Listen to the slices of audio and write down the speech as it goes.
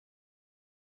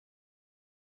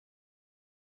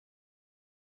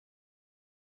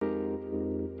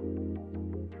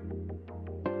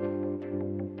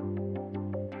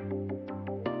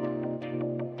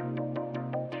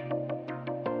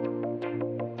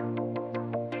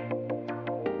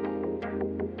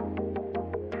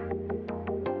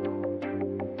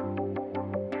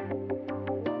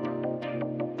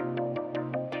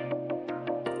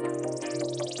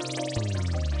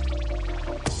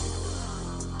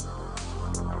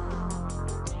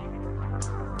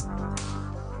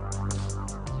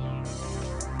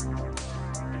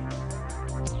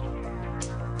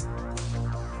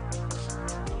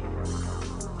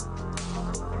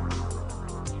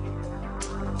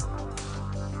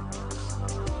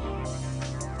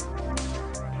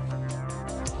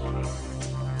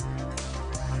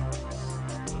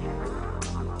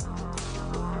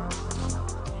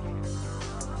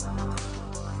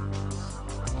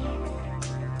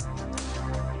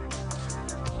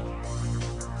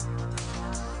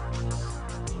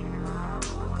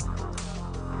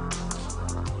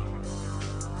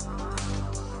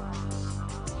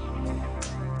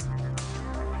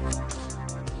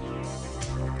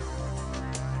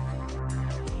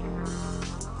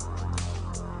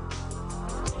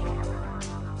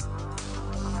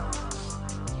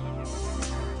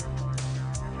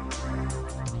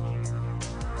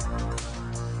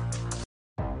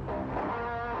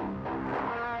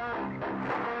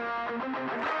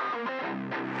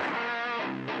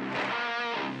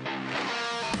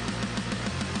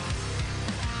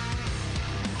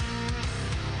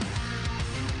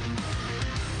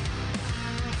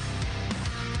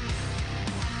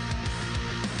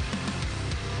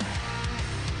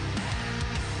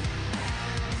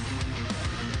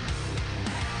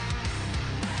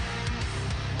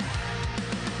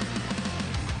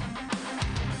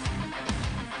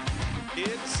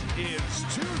is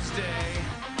Tuesday.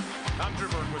 I'm Drew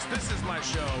Berquist. This is my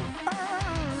show.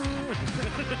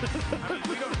 I mean,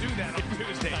 we don't do that on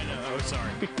Tuesday. I know. Oh,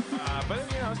 sorry.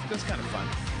 But, you know, it's kind of fun.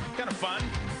 Kind of fun.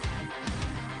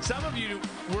 Some of you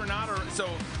were not. So,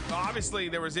 obviously,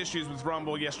 there was issues with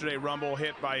Rumble yesterday. Rumble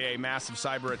hit by a massive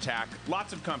cyber attack.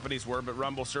 Lots of companies were, but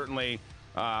Rumble certainly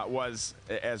was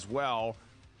as well.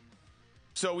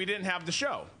 So, we didn't have the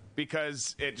show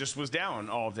because it just was down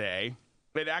all day.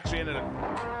 It actually ended up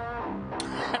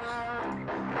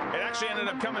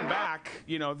coming back,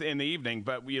 you know, in the evening,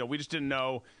 but you know, we just didn't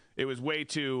know. It was way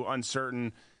too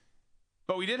uncertain.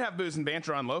 But we did have Booze and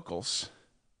Banter on Locals,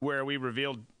 where we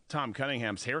revealed Tom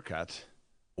Cunningham's haircut.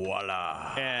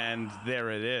 Voila. And there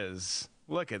it is.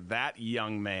 Look at that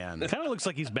young man. It kind of looks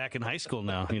like he's back in high school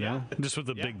now, you know, just with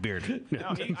a big beard. No,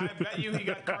 I bet you he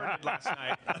got carded last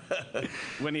night.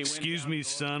 When he Excuse me,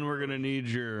 son, we're going to need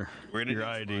your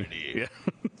ID. Yeah.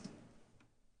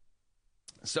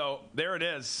 So there it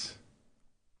is.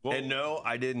 Well, and no,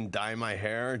 I didn't dye my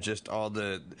hair. Just all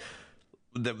the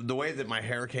way that my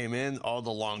hair came in, all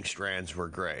the long strands were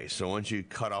gray. So once you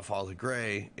cut off all the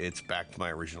gray, it's back to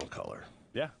my original color.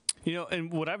 Yeah. You know,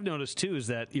 and what I've noticed, too, is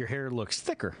that your hair looks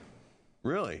thicker.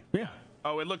 Really? Yeah.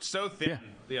 Oh, it looked so thin.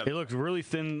 Yeah. It looked really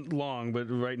thin, long, but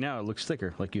right now it looks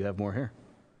thicker, like you have more hair.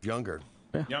 Younger.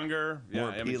 Yeah. Younger.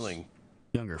 More appealing.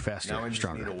 Younger, faster, now I just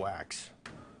stronger. need a wax.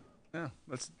 Yeah,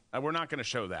 we're not going to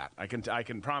show that. I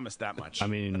can promise that much. I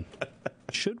mean,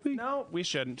 should we? No, we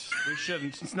shouldn't. We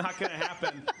shouldn't. It's not going to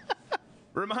happen.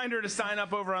 Reminder to sign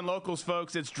up over on Locals,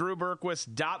 folks. It's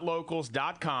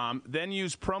drewberquist.locals.com. Then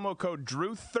use promo code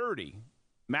DREW30,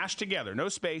 mashed together, no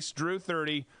space,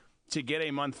 DREW30, to get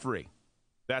a month free.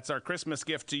 That's our Christmas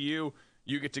gift to you.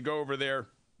 You get to go over there,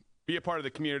 be a part of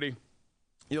the community.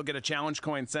 You'll get a challenge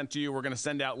coin sent to you. We're going to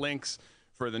send out links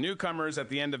for the newcomers at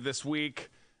the end of this week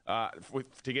to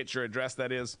get your address,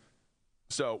 that is.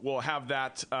 So we'll have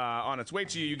that on its way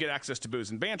to you. You get access to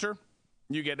Booze and Banter.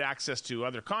 You get access to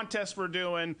other contests we're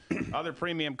doing, other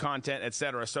premium content,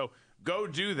 etc. So go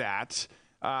do that.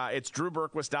 It's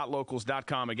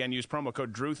drewberquist.locals.com. Again, use promo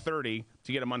code DREW30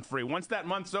 to get a month free. Once that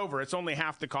month's over, it's only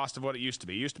half the cost of what it used to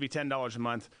be. It used to be $10 a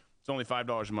month. It's only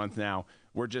 $5 a month now.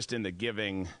 We're just in the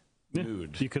giving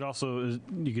mood. You could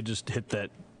just hit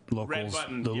that Locals,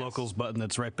 button, the Locals button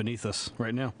that's right beneath us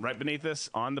right now. Right beneath us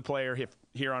on the player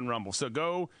here on Rumble. So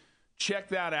go check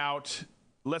that out.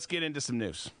 Let's get into some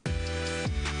news.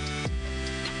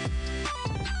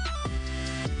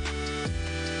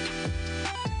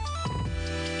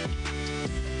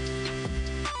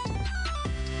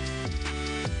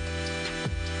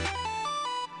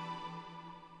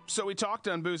 So we talked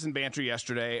on Booze and Banter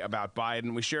yesterday about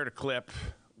Biden. We shared a clip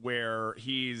where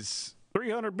he's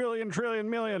 300 billion, trillion,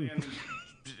 million.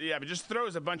 Yeah, but just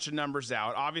throws a bunch of numbers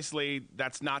out. Obviously,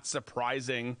 that's not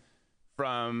surprising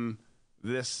from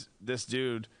this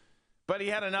dude. But he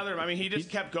had another. I mean, he just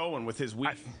kept going with his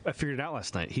week. I figured it out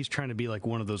last night. He's trying to be like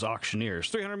one of those auctioneers.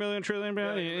 300 million, trillion,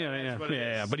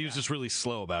 yeah. But he was just really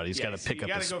slow about it. He's got to pick up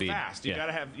his speed. You got to go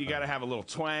fast. You got to have a little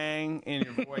twang in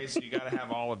your voice. You got to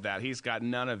have all of that. He's got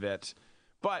none of it.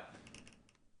 But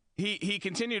he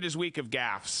continued his week of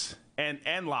gaffes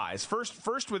and lies.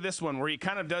 First with this one where he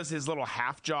kind of does his little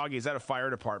half jog. He's at a fire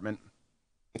department.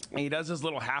 And he does his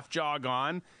little half jog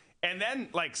on. And then,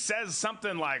 like, says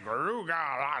something like,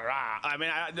 I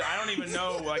mean, I don't even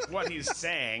know, like, what he's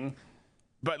saying.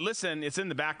 But listen, it's in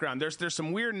the background. There's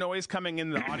some weird noise coming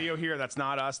in the audio here. That's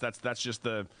not us. That's just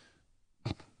the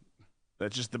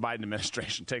Biden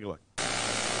administration. Take a look.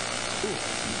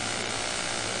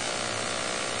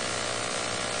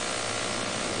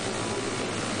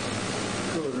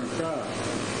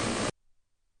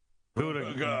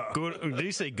 Did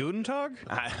he say Guten Tag?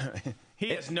 He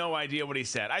has no idea what he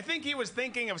said. I think he was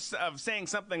thinking of saying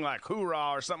something like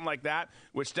hoorah or something like that,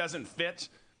 which doesn't fit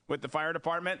with the fire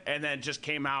department, and then just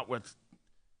came out with,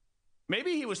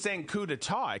 maybe he was saying coup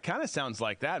d'etat. It kind of sounds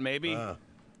like that. Maybe,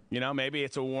 maybe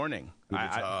it's a warning.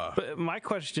 But my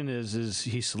question is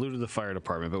he saluted the fire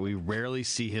department, but we rarely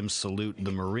see him salute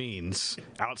the Marines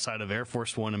outside of Air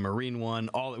Force One and Marine One.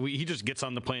 He just gets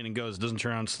on the plane and goes, doesn't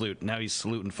turn around and salute. Now he's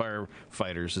saluting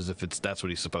firefighters as if that's what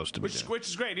he's supposed to be doing. Which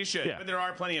is great. He should. Yeah. But there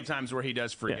are plenty of times where he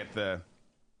does forget the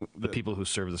people who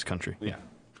serve this country. Yeah.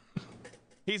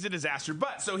 He's a disaster.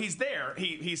 But so he's there.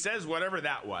 He says whatever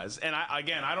that was. And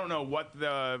I don't know what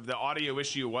the audio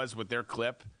issue was with their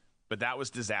clip, but that was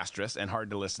disastrous and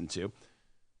hard to listen to.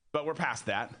 But we're past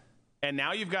that. And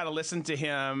now you've got to listen to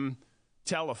him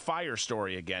tell a fire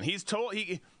story again.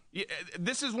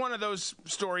 This is one of those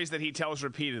stories that he tells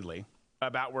repeatedly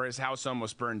about where his house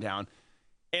almost burned down.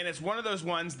 And it's one of those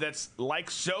ones that's, like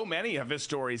so many of his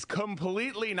stories,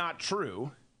 completely not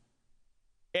true.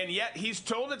 And yet he's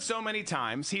told it so many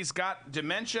times. He's got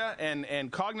dementia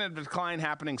and cognitive decline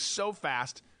happening so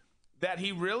fast that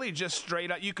he really just straight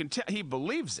up, you can tell he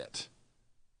believes it.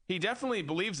 He definitely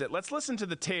believes it. Let's listen to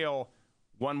the tale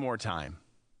one more time.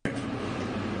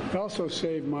 It also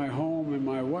saved my home and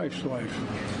my wife's life.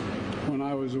 When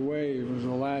I was away, it was the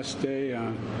last day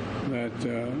that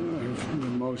the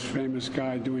most famous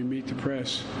guy doing Meet the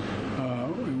Press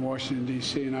in Washington,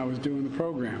 D.C., and I was doing the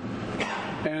program.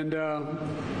 And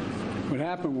what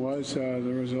happened was there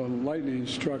was a lightning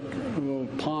struck a little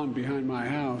pond behind my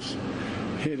house,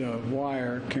 hit a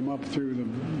wire, came up through the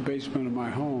basement of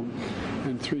my home,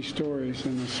 and 3 stories,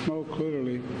 and the smoke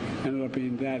literally ended up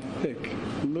being that thick,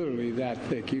 literally that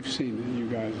thick. You've seen it. You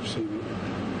guys have seen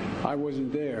it. I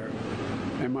wasn't there,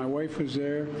 and my wife was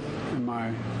there, and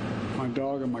my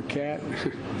dog and my cat,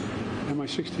 and my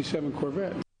 '67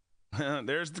 Corvette.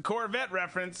 There's the Corvette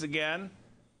reference again.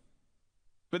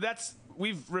 But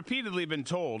we've repeatedly been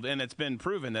told, and it's been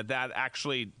proven that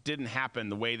actually didn't happen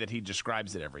the way that he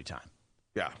describes it every time.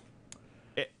 Yeah.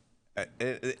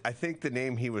 I think the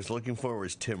name he was looking for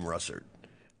was Tim Russert.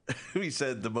 He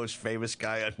said the most famous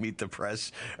guy on Meet the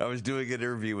Press. I was doing an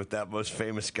interview with that most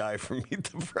famous guy from Meet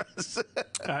the Press.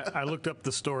 I looked up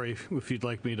the story if you'd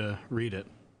like me to read it.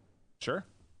 Sure.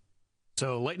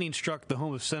 So, lightning struck the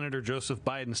home of Senator Joseph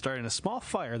Biden, starting a small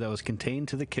fire that was contained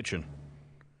to the kitchen.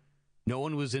 No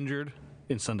one was injured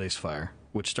in Sunday's fire,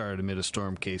 which started amid a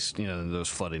storm case, those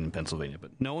flooding in Pennsylvania.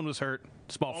 But no one was hurt.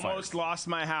 Small fire. Almost lost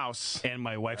my house. And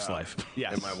my wife's life.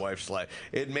 Yes. And my wife's life.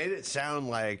 It made it sound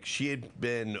like she had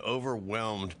been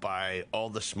overwhelmed by all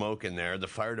the smoke in there. The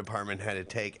fire department had to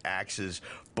take axes,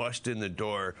 bust in the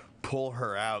door, pull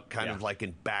her out, kind of like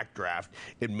in backdraft,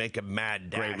 and make a mad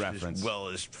dash. Great reference. As well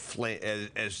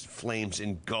as flames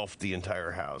engulfed the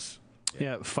entire house.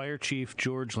 Yeah, Fire Chief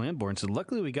George Lamborn said,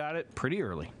 luckily we got it pretty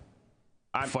early.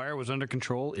 Fire was under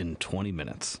control in 20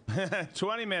 minutes.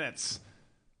 20 minutes.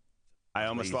 I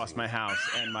almost lost my house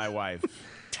and my wife.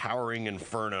 Towering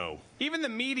inferno. Even the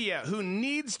media, who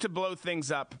needs to blow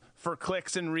things up for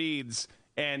clicks and reads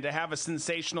and to have a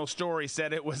sensational story,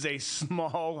 said it was a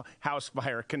small house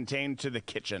fire contained to the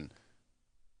kitchen.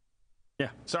 Yeah.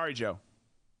 Sorry, Joe.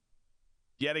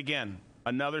 Yet again,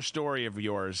 another story of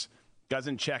yours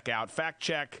doesn't check out. Fact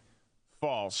check,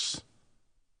 false.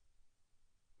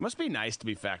 Must be nice to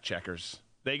be fact checkers.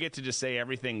 They get to just say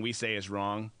everything we say is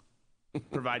wrong,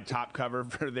 provide top cover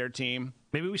for their team.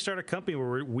 Maybe we start a company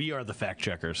where we are the fact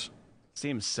checkers.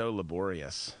 Seems so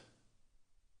laborious.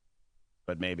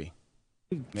 But maybe.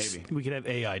 We could have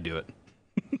AI do it.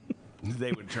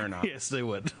 They would turn on. Yes, they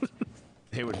would.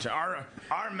 They would. Our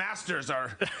masters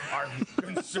are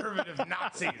conservative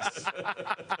Nazis.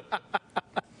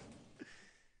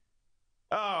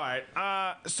 All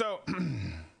right. So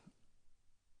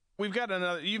we've got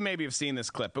another. You maybe have seen this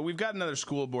clip, but we've got another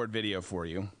school board video for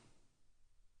you.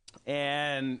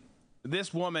 And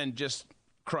this woman just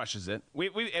crushes it.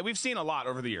 We've seen a lot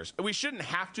over the years. We shouldn't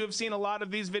have to have seen a lot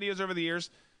of these videos over the years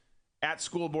at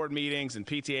school board meetings and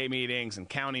PTA meetings and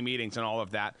county meetings and all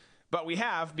of that. But we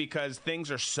have, because things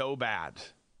are so bad.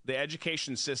 The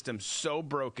education system so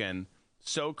broken,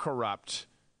 so corrupt,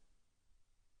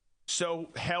 so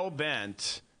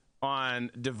hell-bent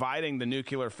on dividing the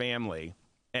nuclear family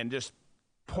and just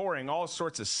pouring all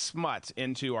sorts of smut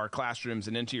into our classrooms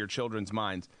and into your children's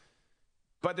minds.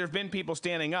 But there have been people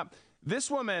standing up.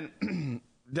 This woman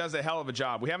does a hell of a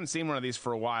job. We haven't seen one of these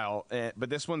for a while, but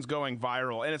this one's going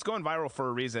viral, and it's going viral for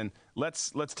a reason.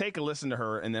 Let's take a listen to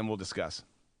her, and then we'll discuss.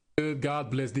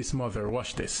 God bless this mother.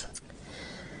 Watch this.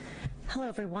 Hello,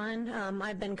 everyone.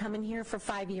 I've been coming here for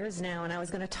 5 years now, and I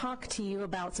was going to talk to you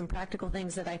about some practical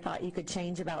things that I thought you could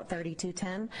change about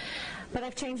 3210, but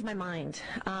I've changed my mind.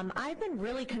 I've been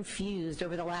really confused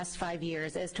over the last 5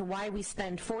 years as to why we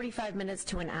spend 45 minutes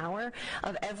to an hour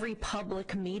of every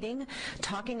public meeting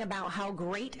talking about how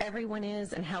great everyone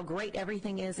is and how great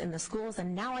everything is in the schools,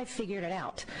 and now I've figured it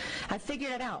out. I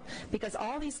figured it out because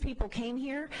all these people came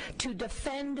here to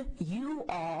defend you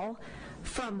all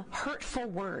from hurtful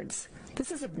words.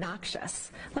 This is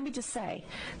obnoxious. Let me just say,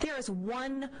 there is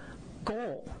one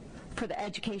goal for the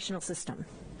educational system.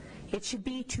 It should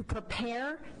be to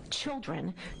prepare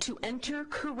children to enter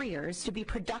careers, to be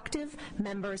productive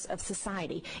members of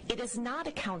society. It is not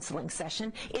a counseling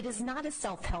session. It is not a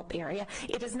self-help area.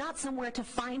 It is not somewhere to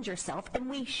find yourself, and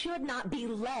we should not be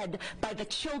led by the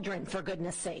children, for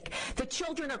goodness sake. The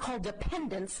children are called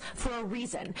dependents for a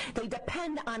reason. They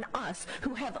depend on us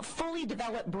who have fully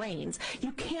developed brains.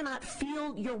 You cannot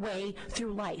feel your way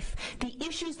through life. The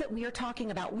issues that we are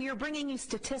talking about, we are bringing you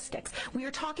statistics. We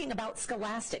are talking about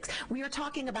scholastics. We are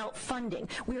talking about funding.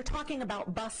 We are talking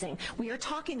about busing. We are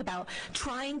talking about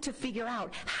trying to figure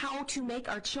out how to make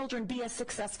our children be as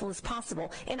successful as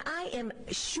possible. And I am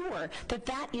sure that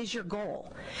that is your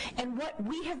goal. And what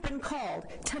we have been called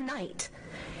tonight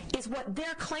is what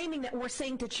they're claiming that we're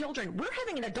saying to children. We're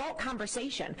having an adult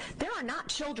conversation. There are not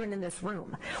children in this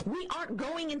room. We aren't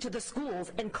going into the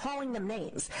schools and calling them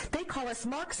names. They call us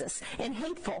Marxists and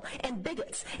hateful and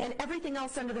bigots and everything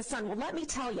else under the sun. Well, let me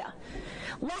tell you,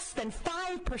 less than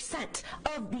 5%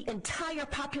 of the entire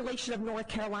population of North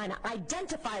Carolina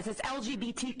identifies as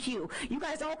LGBTQ. You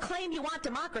guys all claim you want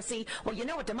democracy. Well, you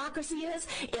know what democracy is?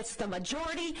 It's the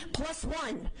majority plus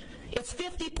one. It's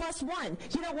 50 plus 1.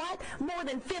 You know what? More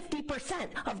than 50%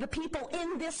 of the people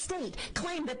in this state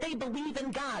claim that they believe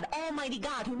in God, Almighty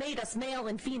God, who made us male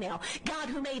and female, God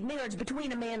who made marriage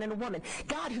between a man and a woman,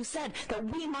 God who said that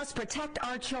we must protect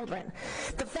our children.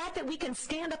 The fact that we can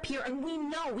stand up here and we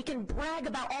know, we can brag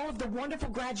about all of the wonderful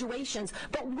graduations,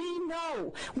 but we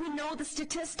know the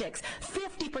statistics.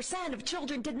 50% of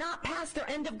children did not pass their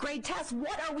end of grade tests.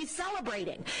 What are we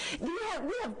celebrating? We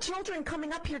have children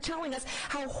coming up here telling us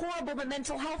how horrible the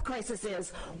mental health crisis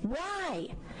is. Why?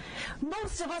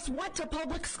 Most of us went to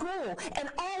public school, and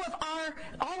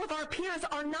all of our peers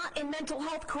are not in mental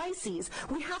health crises.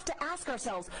 We have to ask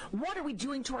ourselves, what are we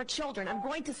doing to our children? I'm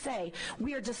going to say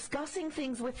we are discussing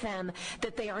things with them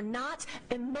that they are not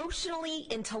emotionally,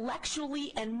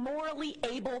 intellectually, and morally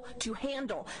able to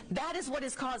handle. That is what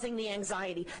is causing the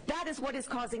anxiety. That is what is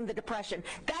causing the depression.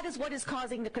 That is what is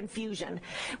causing the confusion.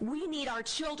 We need our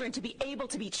children to be able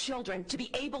to be children, to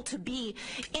be able to be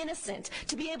innocent,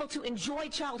 to be able to enjoy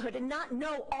childhood and not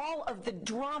know all of the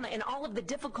drama and all of the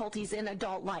difficulties in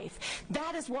adult life.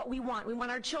 That is what we want. We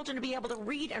want our children to be able to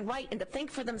read and write and to think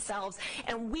for themselves,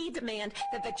 and we demand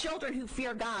that the children who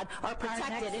fear God are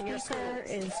protected in your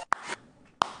schools.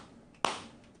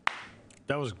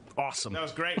 That was awesome. That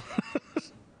was great.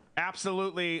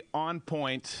 Absolutely on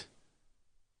point.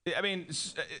 I mean,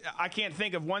 I can't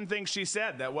think of one thing she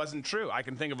said that wasn't true. I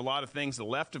can think of a lot of things the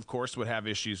left, of course, would have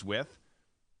issues with.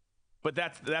 But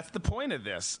that's the point of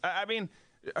this. I mean,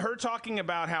 her talking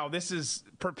about how this is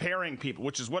preparing people,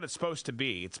 which is what it's supposed to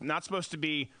be. It's not supposed to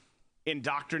be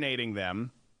indoctrinating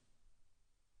them,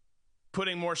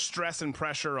 putting more stress and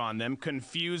pressure on them,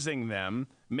 confusing them,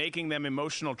 making them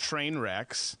emotional train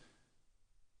wrecks,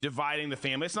 dividing the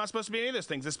family. It's not supposed to be any of those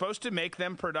things. It's supposed to make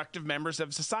them productive members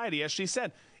of society, as she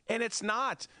said. And it's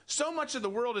not. So much of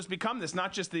the world has become this,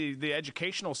 not just the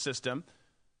educational system,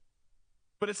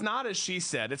 but it's not, as she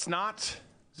said, it's not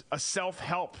a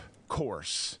self-help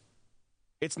course.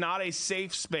 It's not a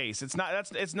safe space. It's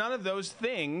none of those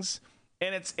things.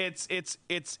 And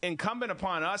it's incumbent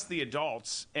upon us, the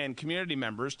adults and community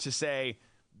members, to say,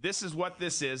 this is what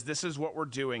this is. This is what we're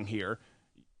doing here.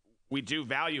 We do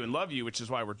value and love you, which is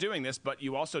why we're doing this, but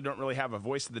you also don't really have a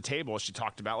voice at the table, as she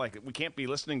talked about. Like, we can't be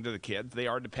listening to the kids. They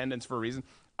are dependents for a reason.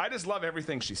 I just love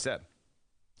everything she said.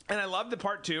 And I love the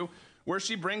part, too, where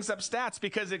she brings up stats,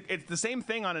 because it's the same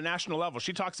thing on a national level.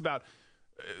 She talks about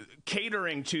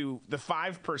catering to the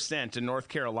 5% in North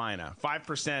Carolina,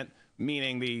 5%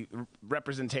 meaning the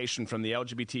representation from the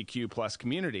LGBTQ plus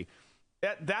community.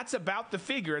 That's about the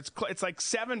figure. It's like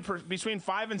between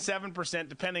 5 and 7%,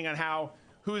 depending on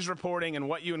who's reporting and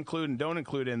what you include and don't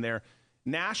include in there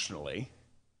nationally.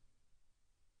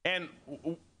 And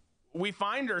we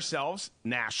find ourselves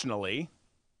nationally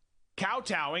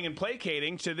kowtowing and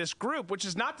placating to this group, which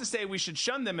is not to say we should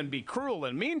shun them and be cruel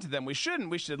and mean to them. We shouldn't.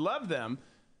 We should love them.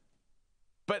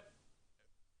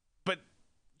 But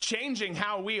changing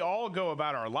how we all go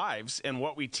about our lives and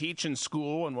what we teach in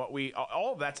school and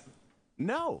all of that's,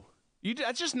 no.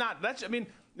 That's just not, I mean,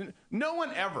 no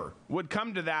one ever would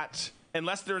come to that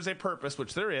unless there is a purpose,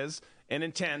 which there is, an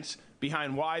intent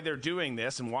behind why they're doing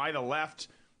this and why the left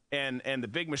and the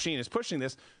big machine is pushing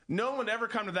this. No one would ever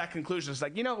come to that conclusion. It's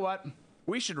like, you know what?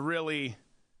 We should really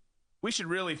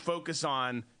focus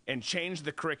on and change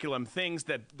the curriculum, things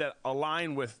that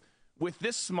align with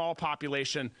this small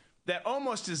population that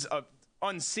almost is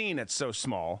unseen. It's so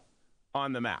small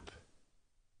on the map.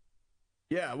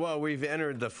 Yeah, well, we've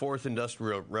entered the fourth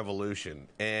industrial revolution,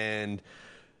 and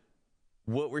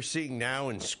what we're seeing now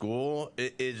in school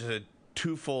is a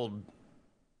twofold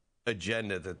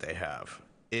agenda that they have.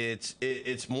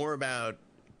 It's more about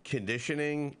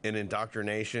conditioning and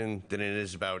indoctrination than it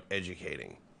is about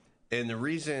educating. And the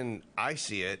reason I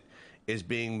see it as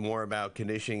being more about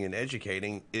conditioning and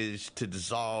educating is to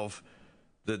dissolve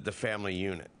the family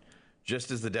unit,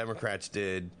 just as the Democrats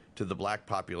did to the black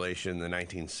population in the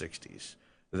 1960s.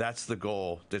 That's the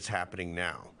goal that's happening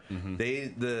now. Mm-hmm.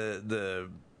 The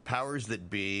powers that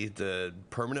be, the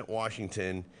permanent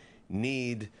Washington,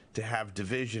 need to have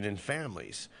division in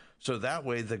families. So that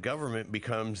way the government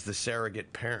becomes the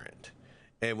surrogate parent.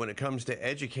 And when it comes to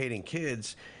educating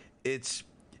kids, it's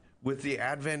with the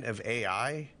advent of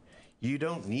AI, you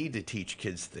don't need to teach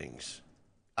kids things.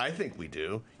 I think we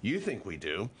do. You think we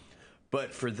do.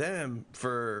 But for them,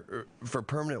 for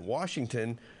permanent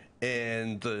Washington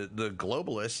and the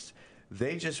globalists,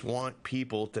 they just want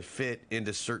people to fit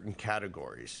into certain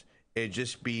categories and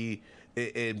just be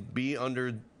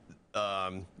under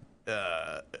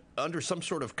some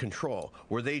sort of control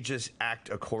where they just act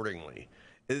accordingly.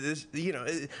 This,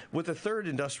 with the third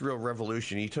industrial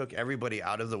revolution, he took everybody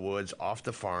out of the woods, off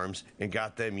the farms, and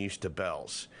got them used to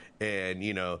bells and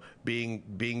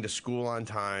being to school on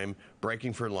time,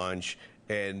 breaking for lunch,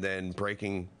 and then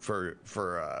breaking for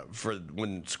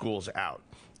when school's out.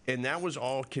 And that was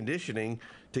all conditioning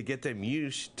to get them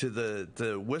used to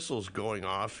the whistles going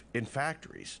off in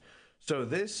factories. So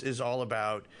this is all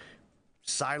about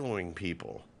siloing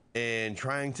people and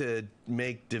trying to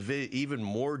make even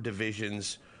more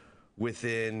divisions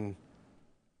within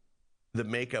the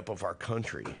makeup of our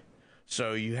country.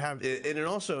 So you have,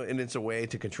 and it's a way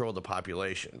to control the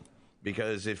population,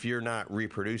 because if you're not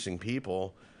reproducing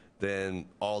people, then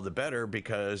all the better,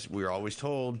 because we're always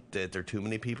told that there are too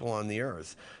many people on the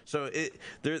earth. So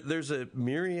there's a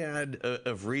myriad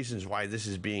of reasons why this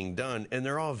is being done, and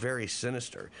they're all very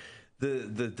sinister.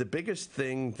 The biggest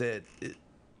thing that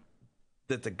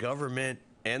the government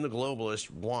and the globalists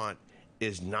want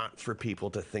is not for people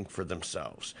to think for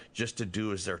themselves, just to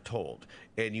do as they're told.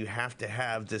 And you have to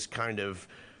have this kind of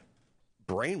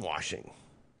brainwashing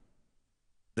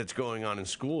that's going on in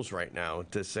schools right now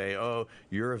to say, oh,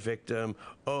 you're a victim.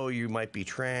 Oh, you might be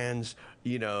trans.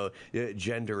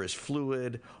 Gender is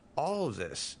fluid. All of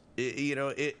this.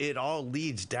 It all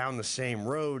leads down the same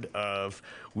road of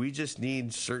we just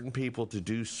need certain people to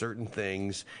do certain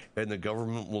things, and the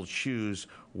government will choose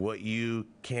what you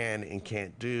can and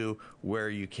can't do, where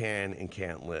you can and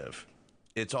can't live.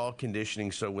 It's all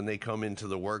conditioning. So when they come into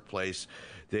the workplace,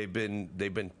 they've been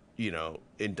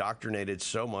indoctrinated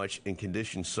so much and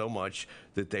conditioned so much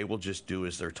that they will just do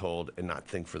as they're told and not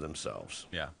think for themselves.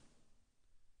 Yeah.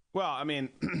 Well, I mean,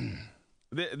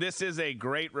 this is a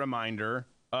great reminder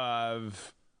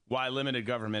of why limited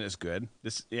government is good.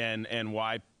 This and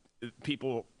why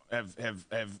people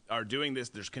are doing this.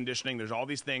 There's conditioning. There's all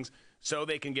these things so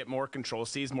they can get more control,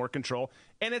 seize more control.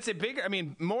 And it's a bigger. I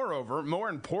mean, moreover, more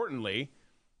importantly,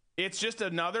 it's just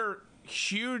another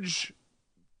huge,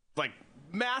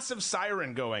 massive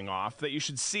siren going off that you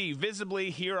should see visibly,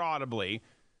 hear audibly,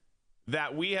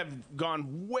 that we have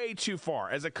gone way too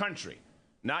far as a country.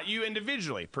 Not you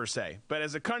individually per se, but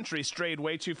as a country strayed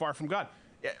way too far from God.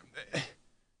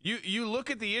 You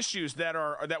look at the issues that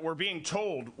we're being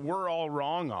told we're all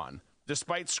wrong on,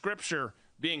 despite Scripture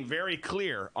being very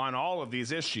clear on all of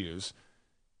these issues,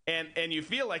 and you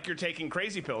feel like you're taking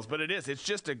crazy pills, but it's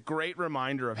just a great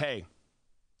reminder of, hey,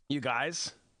 you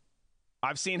guys,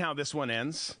 I've seen how this one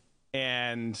ends,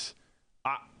 and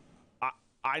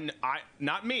I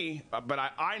not me, but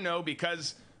I know,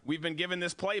 because we've been given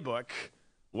this playbook,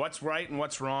 what's right and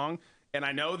what's wrong, and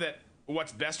I know that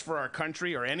what's best for our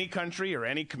country or any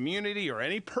community or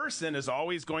any person is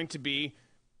always going to be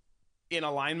in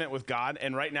alignment with God,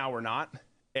 and right now we're not.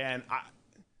 And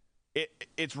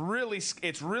it's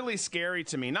really scary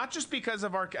to me, not just because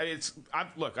of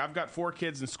I've got 4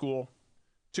 kids in school,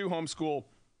 2 homeschool,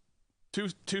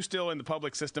 two still in the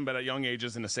public system, but at young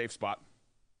ages in a safe spot.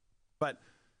 But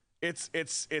it's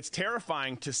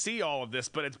terrifying to see all of this,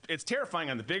 but it's terrifying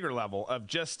on the bigger level of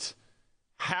just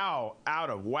how out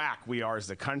of whack we are as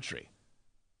a country.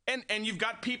 And you've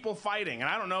got people fighting, and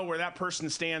I don't know where that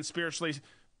person stands spiritually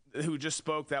who just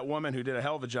spoke, that woman who did a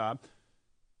hell of a job.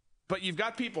 But you've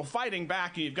got people fighting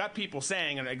back, and you've got people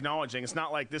saying and acknowledging. It's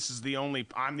not like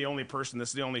I'm the only person, this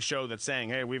is the only show that's saying,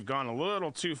 hey, we've gone a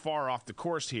little too far off the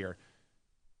course here.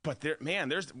 But the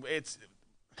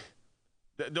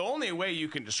only way you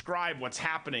can describe what's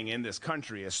happening in this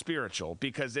country is spiritual,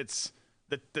 because it's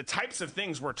the types of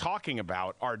things we're talking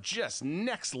about are just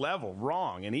next level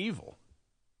wrong and evil.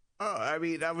 Oh, I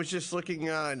mean, I was just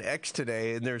looking on X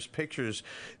today, and there's pictures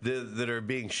that are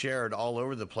being shared all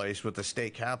over the place with the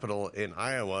state capitol in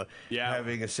Iowa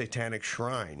having a satanic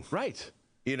shrine. Right.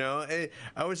 You know,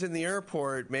 I was in the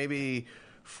airport maybe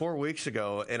 4 weeks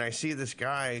ago, and I see this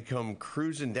guy come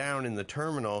cruising down in the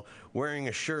terminal wearing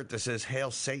a shirt that says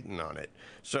 "Hail Satan" on it.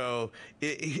 So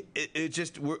it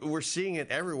just we're seeing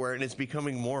it everywhere, and it's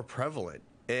becoming more prevalent.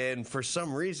 And for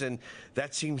some reason,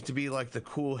 that seems to be like the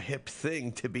cool, hip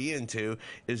thing to be into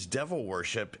is devil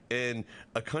worship. And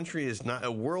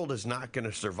a world is not going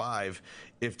to survive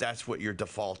if that's what your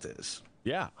default is.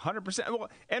 Yeah, 100%. Well,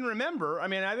 and remember, I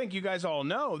mean, I think you guys all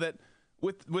know that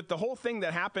with the whole thing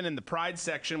that happened in the Pride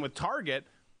section with Target,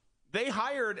 they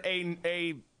hired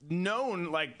a known,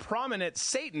 like, prominent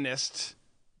Satanist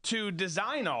to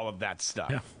design all of that stuff.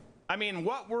 Yeah. I mean,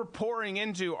 what we're pouring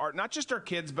into not just our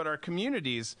kids, but our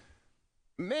communities,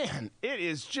 man, it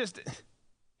is just,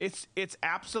 it's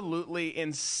absolutely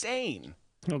insane.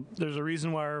 Well, there's a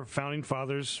reason why our founding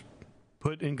fathers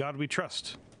put "In God We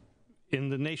Trust" in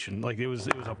the nation. Like, it was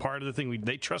a part of the thing.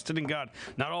 They trusted in God.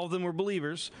 Not all of them were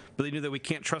believers, but they knew that we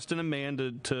can't trust in a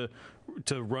man to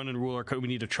run and rule our country. We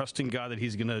need to trust in God that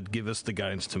he's going to give us the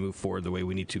guidance to move forward the way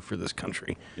we need to for this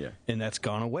country. Yeah. And that's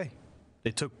gone away.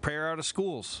 They took prayer out of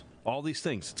schools. All these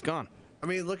things, it's gone. I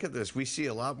mean, look at this. We see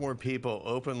a lot more people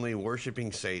openly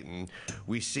worshiping Satan.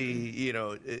 We see,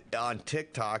 on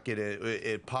TikTok,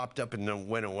 it popped up and then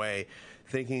went away,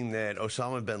 thinking that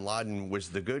Osama bin Laden was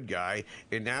the good guy.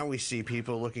 And now we see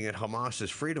people looking at Hamas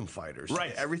as freedom fighters.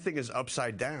 Right. Everything is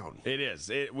upside down. It is.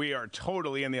 We are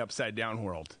totally in the upside down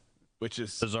world, which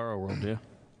is bizarro world. Yeah.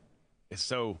 It's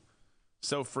so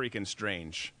freaking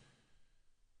strange.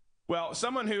 Well,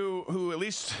 someone who at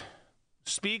least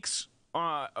speaks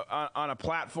on a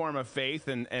platform of faith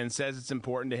and says it's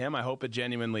important to him, I hope it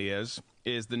genuinely is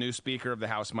the new Speaker of the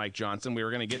House, Mike Johnson. We were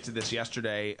going to get to this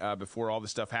yesterday before all the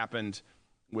stuff happened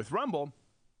with Rumble.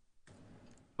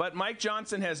 But Mike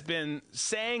Johnson has been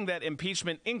saying that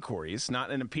impeachment inquiries,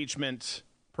 not an impeachment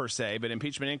per se, but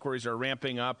impeachment inquiries are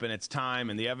ramping up and it's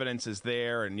time and the evidence is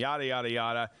there and yada, yada,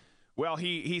 yada. Well,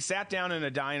 he sat down in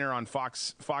a diner on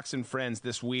Fox and Friends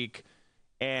this week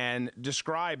and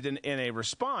described in a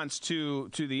response to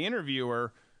the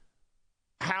interviewer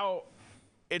how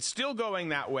it's still going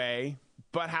that way,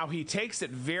 but how he takes it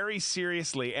very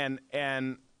seriously. And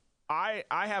I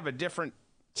have a different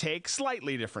take,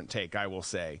 slightly different take, I will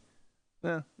say.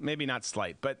 Maybe not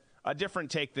slight, but a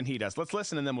different take than he does. Let's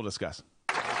listen and then we'll discuss.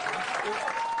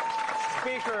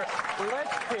 Speaker,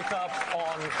 let's pick up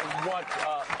on what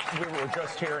we were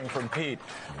just hearing from Pete.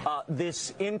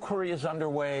 This inquiry is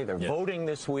underway. They're voting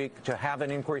this week to have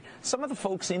an inquiry. Some of the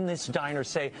folks in this diner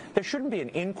say there shouldn't be an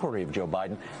inquiry of Joe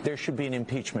Biden. There should be an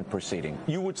impeachment proceeding.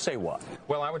 You would say what?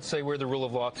 Well, I would say we're the rule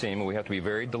of law team, and we have to be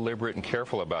very deliberate and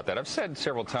careful about that. I've said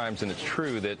several times, and it's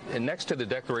true, that next to the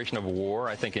declaration of war,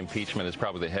 I think impeachment is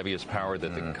probably the heaviest power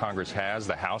that the Congress has,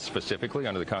 the House specifically,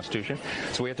 under the Constitution.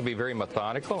 So we have to be very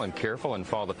methodical and careful and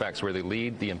follow the facts. Where they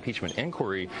lead the impeachment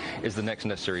inquiry is the next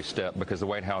necessary step, because the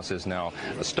White House is now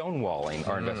stonewalling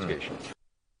our investigation.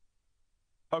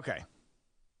 Okay.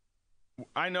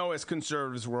 I know as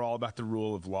conservatives we're all about the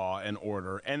rule of law and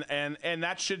order, and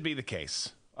that should be the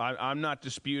case. I'm not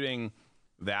disputing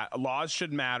that. Laws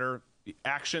should matter.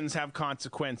 Actions have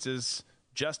consequences.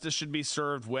 Justice should be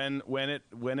served when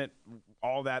it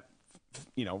all that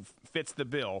fits the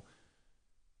bill.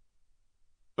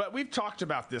 But we've talked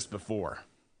about this before.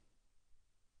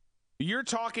 You're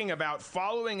talking about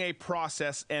following a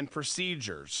process and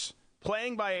procedures,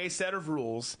 playing by a set of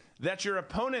rules that your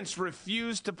opponents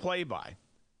refuse to play by.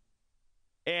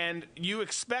 And you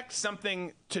expect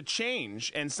something to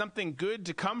change and something good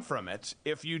to come from it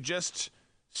if you just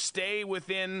stay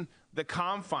within the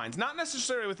confines, not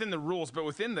necessarily within the rules, but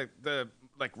within the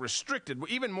restricted,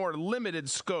 even more limited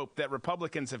scope that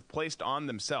Republicans have placed on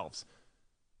themselves.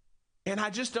 And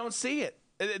I just don't see it.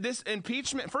 This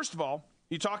impeachment, first of all,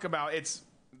 you talk about it's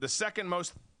the second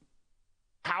most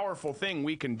powerful thing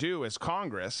we can do as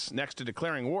Congress next to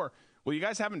declaring war. Well, you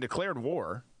guys haven't declared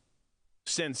war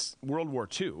since World War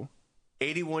II.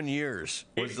 81 years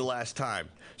was the last time.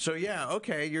 So, yeah,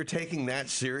 okay, you're taking that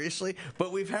seriously,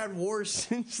 but we've had wars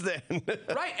since then.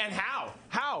 Right, and how?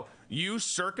 How? You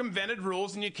circumvented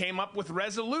rules and you came up with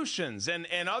resolutions and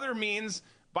other means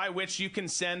by which you can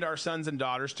send our sons and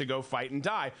daughters to go fight and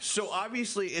die. So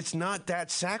obviously it's not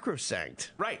that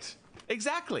sacrosanct. Right.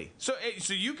 Exactly. So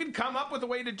you can come up with a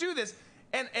way to do this.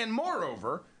 And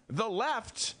moreover, the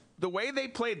left, the way they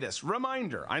played this,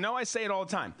 reminder, I know I say it all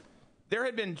the time, there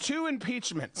had been 2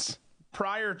 impeachments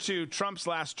prior to Trump's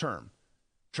last term.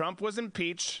 Trump was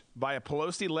impeached by a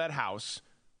Pelosi-led House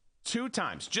 2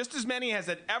 times, just as many as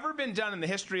had ever been done in the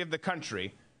history of the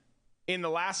country in the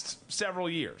last several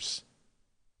years.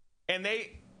 And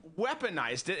they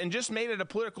weaponized it and just made it a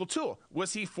political tool.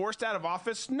 Was he forced out of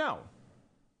office? No.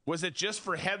 Was it just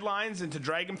for headlines and to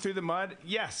drag him through the mud?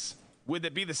 Yes. Would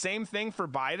it be the same thing for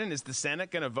Biden? Is the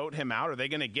Senate going to vote him out? Are they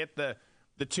going to get the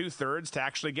 2/3 to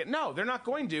actually get? No, they're not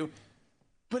going to.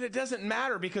 But it doesn't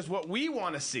matter, because what we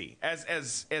want to see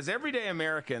as everyday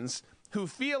Americans who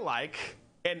feel like,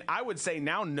 and I would say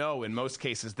now know in most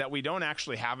cases, that we don't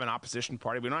actually have an opposition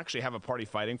party. We don't actually have a party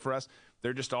fighting for us.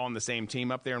 They're just all on the same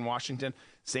team up there in Washington.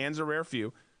 Sans a rare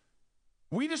few.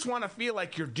 We just want to feel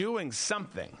like you're doing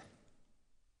something.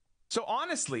 So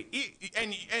honestly,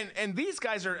 and these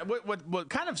guys are, what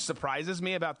kind of surprises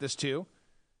me about this too,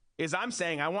 is I'm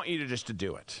saying I want you to just to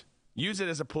do it. Use it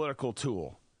as a political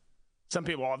tool. Some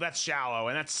people, oh, that's shallow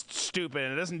and that's stupid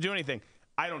and it doesn't do anything.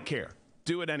 I don't care.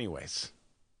 Do it anyways.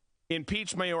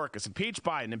 Impeach Mayorkas, impeach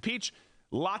Biden, impeach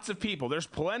lots of people. There's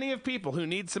plenty of people who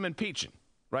need some impeaching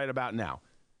right about now.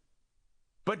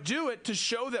 But do it to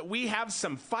show that we have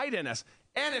some fight in us.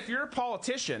 And if you're a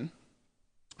politician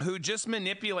who just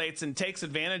manipulates and takes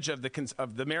advantage of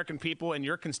the American people and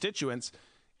your constituents,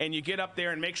 and you get up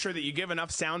there and make sure that you give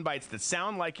enough sound bites that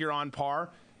sound like you're on par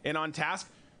and on task,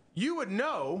 you would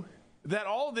know that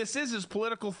all this is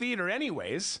political theater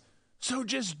anyways. So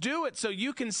just do it so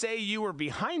you can say you were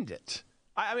behind it.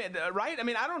 I mean, right? I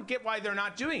mean, I don't get why they're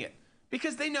not doing it,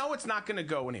 because they know it's not going to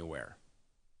go anywhere.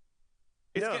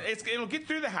 It'll get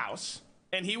through the House,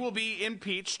 and he will be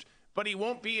impeached, but he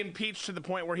won't be impeached to the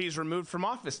point where he's removed from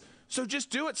office. So just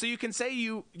do it so you can say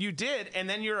you did, and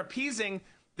then you're appeasing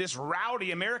this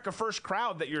rowdy America First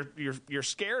crowd that you're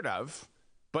scared of,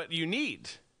 but you need.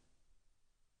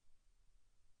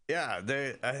 Yeah,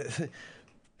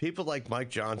 people like Mike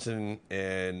Johnson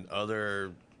and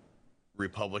other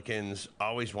Republicans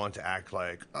always want to act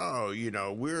like, oh,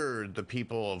 we're the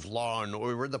people of law and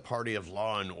we're the party of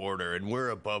law and order, and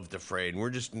we're above the fray, and we're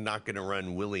just not going to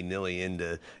run willy-nilly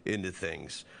into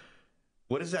things.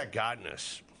 What has that gotten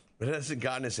us? It hasn't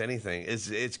gotten us anything.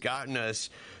 It's gotten us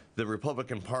the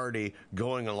Republican Party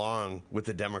going along with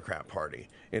the Democrat Party.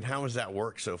 And how has that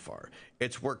worked so far?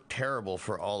 It's worked terrible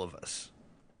for all of us.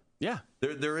 Yeah.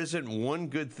 There isn't one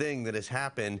good thing that has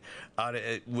happened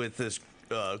with this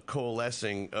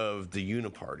coalescing of the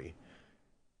uniparty.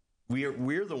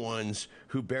 We're the ones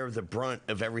who bear the brunt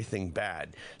of everything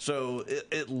bad. So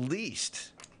at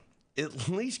least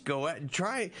go out and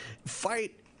try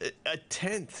fight a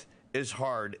tenth as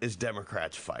hard as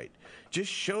Democrats fight.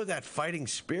 Just show that fighting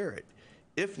spirit.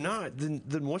 If not,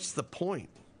 then what's the point?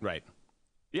 Right.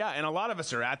 Yeah, and a lot of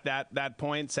us are at that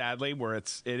point, sadly, where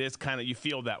it is kind of, you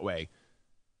feel that way,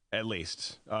 at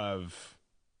least, of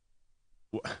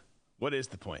what is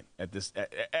the point at this,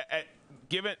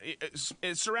 given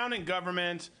surrounding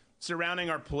government, surrounding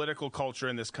our political culture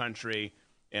in this country,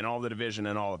 and all the division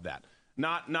and all of that.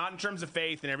 Not in terms of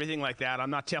faith and everything like that. I'm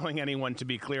not telling anyone, to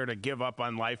be clear, to give up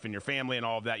on life and your family and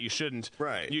all of that. You shouldn't.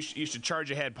 Right. You should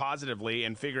charge ahead positively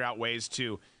and figure out ways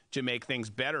to make things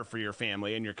better for your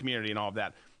family and your community and all of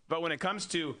that. But when it comes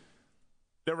to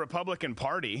the Republican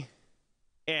Party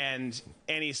and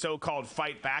any so-called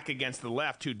fight back against the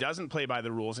left, who doesn't play by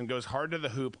the rules and goes hard to the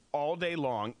hoop all day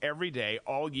long, every day,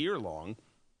 all year long,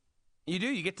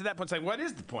 you get to that point. It's like, what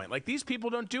is the point? Like, these people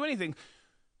don't do anything.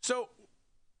 So,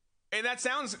 and that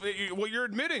sounds, well, you're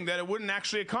admitting that it wouldn't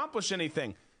actually accomplish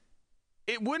anything.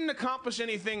 It wouldn't accomplish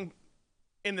anything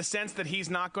in the sense that he's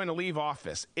not going to leave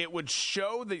office. It would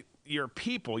show your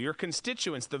people, your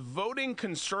constituents, the voting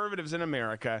conservatives in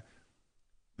America,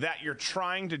 that you're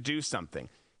trying to do something.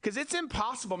 Because it's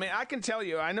impossible. Man, I can tell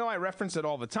you, I know I reference it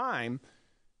all the time,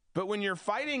 but when you're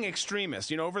fighting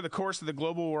extremists, over the course of the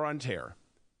global war on terror,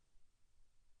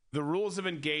 the rules of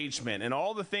engagement and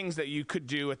all the things that you could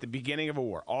do at the beginning of a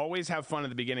war, always have fun at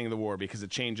the beginning of the war, because it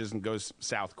changes and goes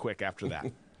south quick after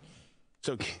that.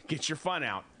 So get your fun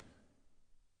out.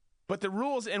 But the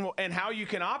rules and how you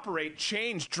can operate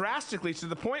change drastically, to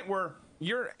the point where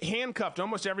you're handcuffed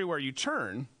almost everywhere you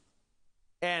turn.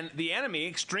 And the enemy,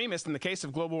 extremists in the case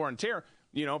of global war on terror,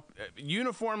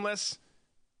 uniformless,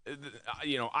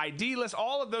 ID-less,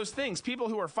 all of those things, people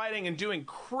who are fighting and doing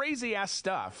crazy-ass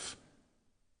stuff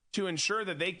to ensure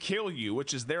that they kill you,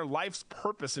 which is their life's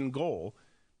purpose and goal.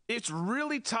 It's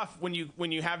really tough when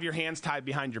you have your hands tied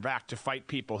behind your back to fight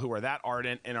people who are that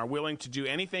ardent and are willing to do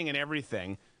anything and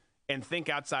everything and think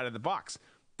outside of the box.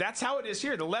 That's how it is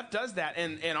here. The left does that,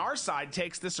 and our side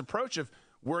takes this approach of,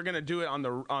 we're going to do it on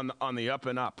the up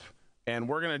and up, and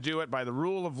we're going to do it by the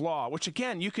rule of law, which,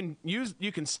 again, you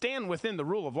can stand within the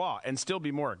rule of law and still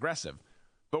be more aggressive.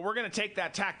 But we're going to take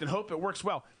that tact and hope it works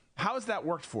well. How has that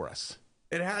worked for us?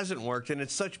 It hasn't worked, and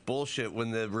it's such bullshit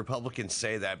when the Republicans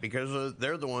say that, because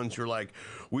they're the ones who are like,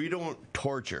 we don't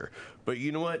torture. But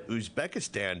you know what?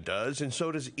 Uzbekistan does, and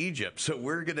so does Egypt. So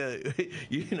we're gonna,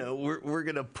 we're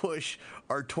gonna push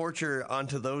our torture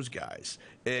onto those guys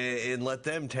and let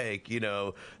them take,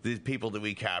 the people that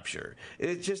we capture.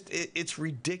 It's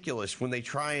ridiculous when they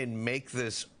try and make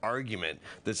this argument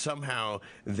that somehow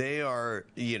they are,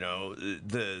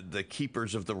 the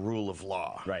keepers of the rule of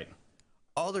law. Right.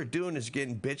 All they're doing is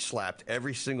getting bitch slapped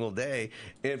every single day.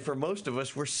 And for most of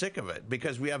us, we're sick of it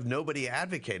because we have nobody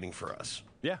advocating for us.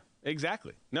 Yeah,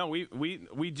 exactly. No,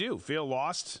 we do feel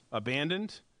lost,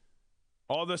 abandoned,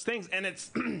 all those things. And it's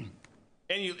and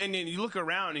you look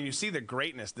around and you see the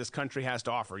greatness this country has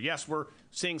to offer. Yes, we're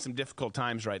seeing some difficult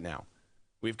times right now.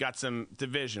 We've got some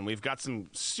division. We've got some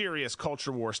serious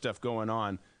culture war stuff going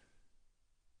on.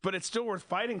 But it's still worth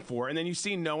fighting for. And then you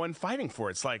see no one fighting for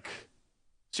it. It's like,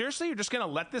 seriously, you're just going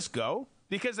to let this go?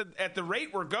 Because at the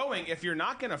rate we're going, if you're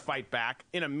not going to fight back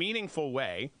in a meaningful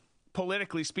way,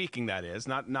 politically speaking, that is,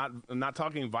 I'm not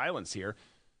talking violence here,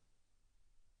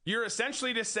 you're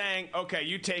essentially just saying, okay,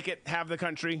 you take it, have the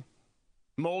country,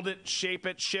 mold it, shape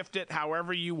it, shift it,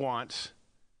 however you want,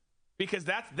 because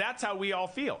that's how we all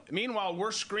feel. Meanwhile,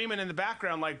 we're screaming in the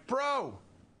background like, bro,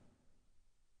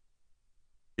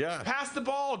 yeah, pass the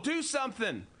ball, do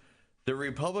something. The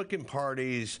Republican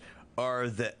parties are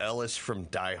the Ellis from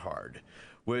Die Hard.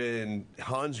 When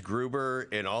Hans Gruber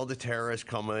and all the terrorists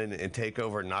come in and take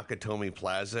over Nakatomi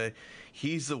Plaza,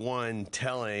 he's the one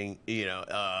telling,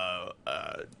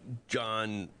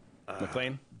 John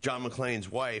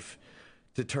McClane's wife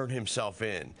to turn himself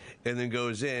in, and then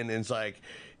goes in and it's like,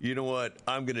 you know what,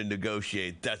 I'm going to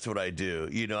negotiate. That's what I do.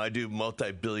 I do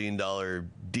multi-billion-dollar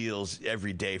deals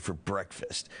every day for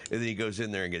breakfast. And then he goes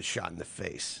in there and gets shot in the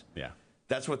face. Yeah.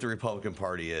 That's what the Republican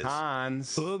Party is.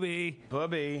 Hans.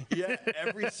 Booby. Yeah,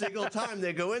 every single time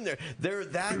they go in there. They're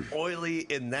that oily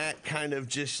and that kind of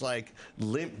just like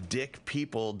limp dick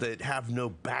people that have no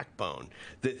backbone,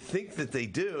 that think that they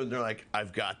do, and they're like,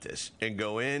 I've got this, and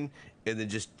go in and then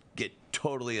just get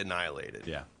totally annihilated.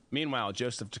 Yeah. Meanwhile,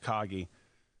 Joseph Takagi,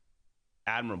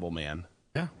 admirable man.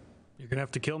 Yeah. You're going to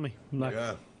have to kill me.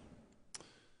 Yeah.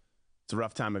 It's a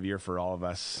rough time of year for all of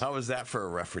us. How was that for a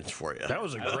reference for you? That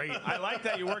was a great. I like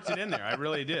that you worked it in there. I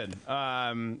really did.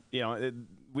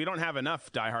 We don't have enough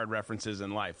Die Hard references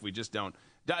in life. We just don't.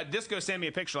 Disco sent me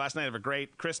a picture last night of a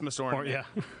great Christmas ornament.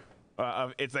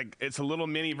 Yeah. It's a little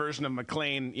mini version of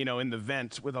McClane, in the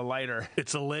vent with a lighter.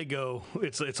 It's a Lego.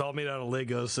 It's all made out of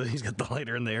Legos, so he's got the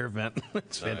lighter in the air vent.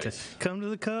 It's fantastic. Come to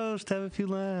the coast, have a few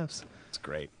laughs. It's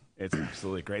great. It's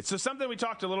absolutely great. So something we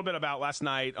talked a little bit about last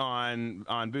night on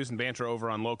Booze and Banter over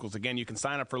on Locals. Again, you can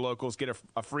sign up for Locals, get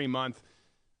a free month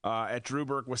at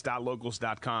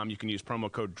drewberquist.locals.com. You can use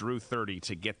promo code DREW30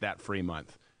 to get that free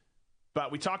month.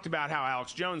 But we talked about how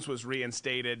Alex Jones was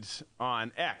reinstated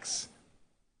on X.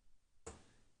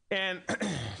 And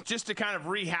just to kind of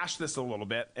rehash this a little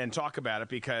bit and talk about it,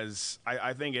 because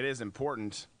I think it is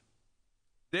important,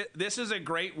 this is a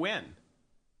great win.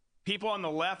 People on the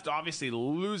left obviously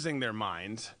losing their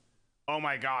mind. Oh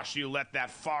my gosh, you let that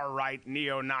far-right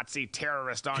neo-Nazi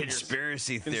terrorist on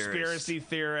Conspiracy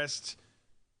theorist.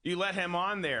 You let him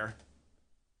on there.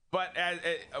 But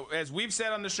as we've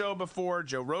said on the show before,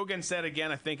 Joe Rogan said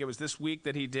again, I think it was this week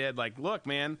that he did, like, look,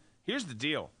 man, here's the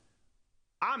deal.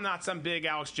 I'm not some big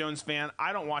Alex Jones fan.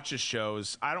 I don't watch his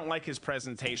shows. I don't like his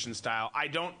presentation style. I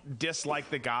don't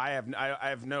dislike the guy. I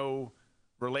have no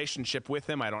relationship with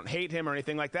him. I don't hate him or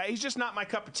anything like that. He's just not my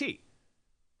cup of tea.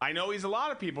 I know he's a lot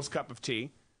of people's cup of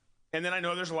tea. And then I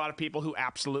know there's a lot of people who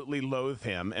absolutely loathe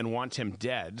him and want him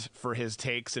dead for his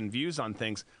takes and views on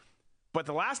things. But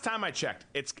the last time I checked,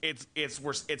 it's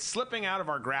slipping out of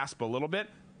our grasp a little bit.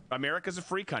 America's a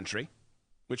free country,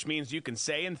 which means you can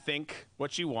say and think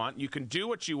what you want. You can do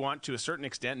what you want to a certain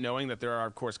extent, knowing that there are,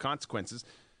 of course, consequences.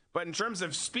 But in terms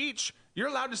of speech, you're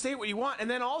allowed to say what you want. And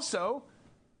then also,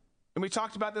 and we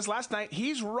talked about this last night,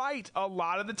 he's right a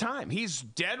lot of the time. He's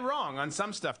dead wrong on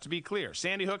some stuff, to be clear.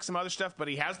 Sandy Hook, some other stuff, but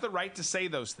he has the right to say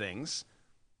those things,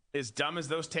 as dumb as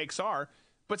those takes are.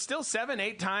 But still,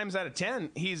 7-8 times out of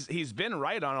 10, he's been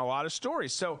right on a lot of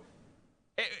stories. So,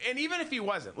 and even if he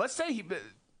wasn't, let's say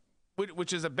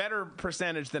which is a better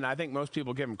percentage than I think most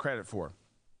people give him credit for.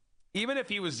 Even if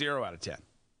he was 0 out of 10,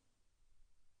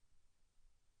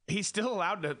 he's still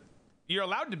you're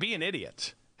allowed to be an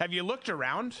idiot. Have you looked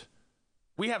around?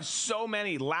 We have so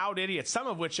many loud idiots, some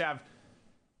of which have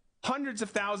hundreds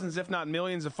of thousands, if not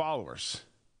millions of followers.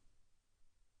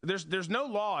 There's no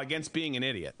law against being an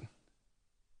idiot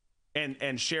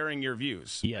and sharing your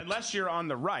views. Yet. Unless you're on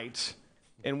the right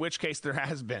in which case there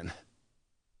has been.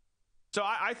 So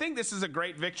I think this is a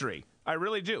great victory. I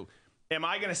really do. Am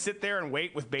I going to sit there and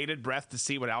wait with bated breath to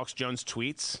see what Alex Jones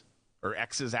tweets or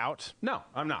X's out? No,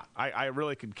 I'm not. I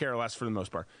really could care less for the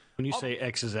most part. When you say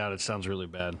X's out, it sounds really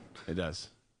bad. It does.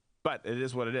 But it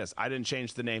is what it is. I didn't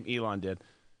change the name. Elon did.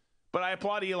 But I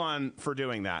applaud Elon for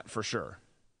doing that, for sure.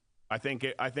 I think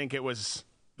it was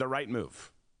the right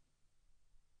move.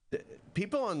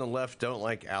 People on the left don't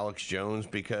like Alex Jones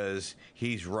because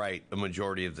he's right a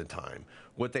majority of the time.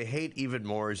 What they hate even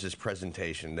more is his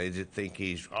presentation. They just think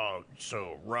he's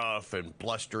so rough and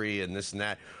blustery and this and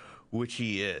that, which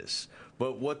he is.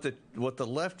 But what the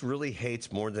left really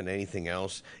hates more than anything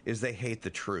else is they hate the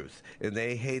truth. And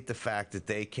they hate the fact that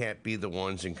they can't be the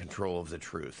ones in control of the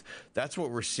truth. That's what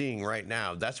we're seeing right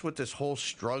now. That's what this whole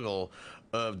struggle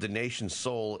of the nation's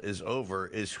soul is over,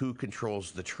 is who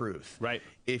controls the truth. Right.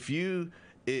 If you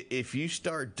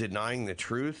start denying the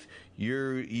truth,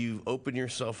 you open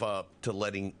yourself up to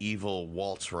letting evil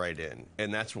waltz right in.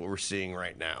 And that's what we're seeing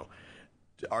right now.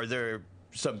 Are there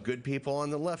some good people on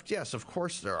the left? Yes, of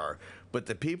course there are. But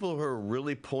the people who are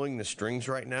really pulling the strings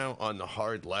right now on the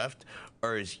hard left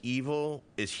are as evil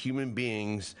as human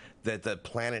beings that the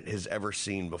planet has ever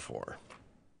seen before.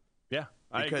 Yeah.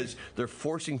 Because they're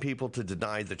forcing people to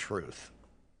deny the truth.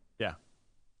 Yeah.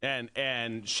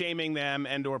 And shaming them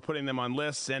and or putting them on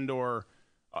lists and or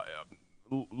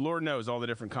Lord knows all the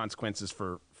different consequences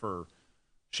for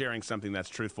sharing something that's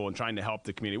truthful and trying to help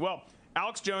the community. Well,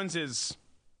 Alex Jones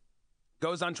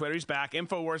goes on Twitter. He's back.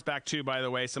 InfoWars back too, by the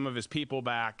way. Some of his people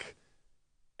back.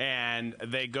 And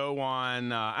they go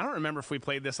on. I don't remember if we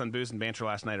played this on Booze and Banter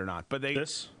last night or not. But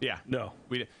this? Yeah. No.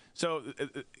 We did. So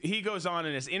he goes on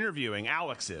and is interviewing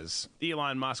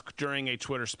Elon Musk during a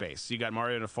Twitter space. You got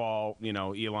Mario Nafal,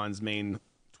 Elon's main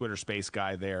Twitter space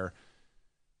guy there.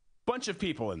 Bunch of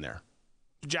people in there.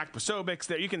 Jack Posobiec's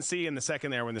there. You can see in the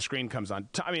second there when the screen comes on.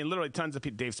 Literally tons of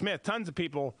people. Dave Smith, tons of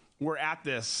people were at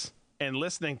this and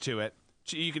listening to it.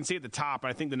 You can see at the top,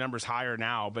 I think the number's higher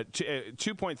now, but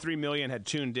 2.3 million had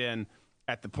tuned in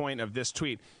at the point of this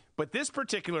tweet. But this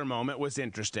particular moment was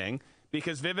interesting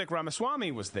because Vivek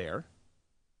Ramaswamy was there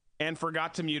and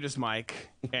forgot to mute his mic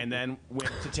and then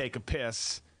went to take a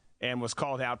piss and was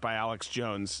called out by Alex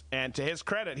Jones. And to his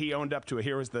credit, he owned up to it.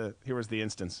 Here was the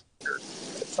instance.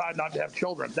 Decide not to have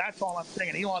children. That's all I'm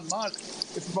saying. And Elon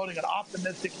Musk is promoting an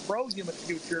optimistic, pro-human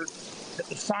future that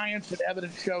the science and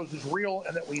evidence shows is real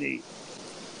and that we need.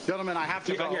 Gentlemen, I have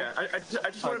to go. Yeah, I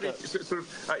just want to be sort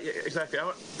of exactly. I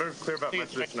want to be clear about my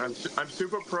position. I'm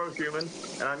super pro-human,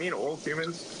 and I mean all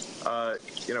humans.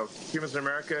 Humans in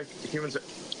America, humans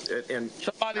in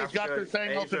somebody's Africa, got their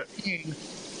thing Asia, open,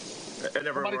 and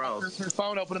everywhere else. Their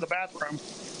phone open in the bathroom.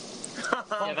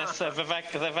 Yeah, that's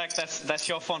Vivek. Vivek, that's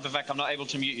your phone, Vivek. I'm not able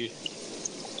to mute you.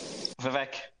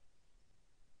 Vivek.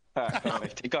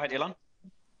 Go ahead, Elon.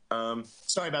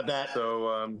 Sorry about that.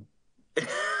 So.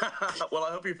 Well,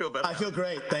 I hope you feel better. I feel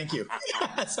great. Thank you.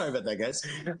 Sorry about that, guys.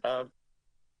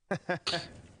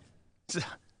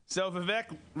 So Vivek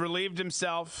relieved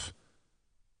himself,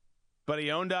 but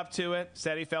he owned up to it,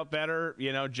 said he felt better,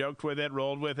 joked with it,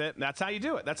 rolled with it. And that's how you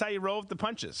do it. That's how you roll with the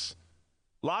punches.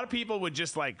 A lot of people would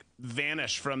just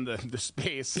vanish from the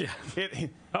space. Yeah.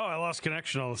 I lost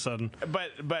connection all of a sudden.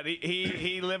 But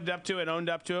he lived up to it, owned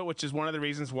up to it, which is one of the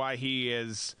reasons why he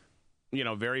is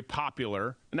very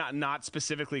popular. Not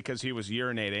specifically because he was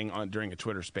urinating during a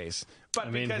Twitter space, but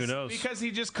who knows? Because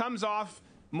he just comes off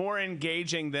more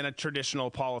engaging than a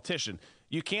traditional politician.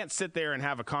 You can't sit there and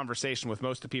have a conversation with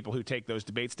most of the people who take those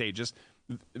debate stages.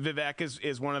 Vivek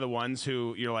is one of the ones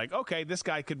who you're like, okay, this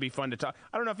guy could be fun to talk.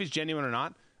 I don't know if he's genuine or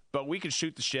not, but we could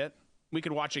shoot the shit. We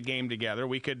could watch a game together.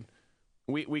 We could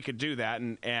do that,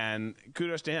 and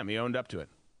kudos to him. He owned up to it.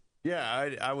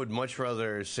 Yeah, I would much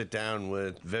rather sit down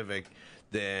with Vivek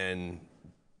than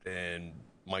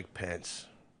Mike Pence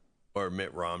or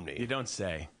Mitt Romney. You don't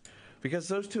say. Because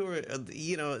those two are,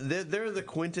 they're the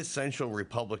quintessential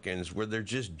Republicans where they're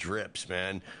just drips,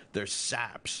 man. They're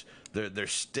saps. They're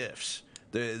stiffs.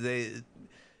 They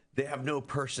have no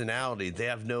personality. They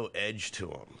have no edge to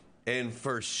them. And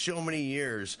for so many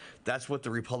years, that's what the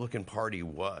Republican Party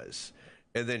was.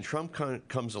 And then Trump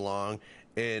comes along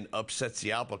and upsets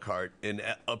the apple cart and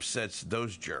upsets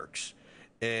those jerks.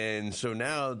 And so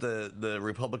now the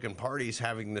Republican Party is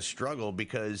having this struggle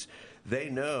because they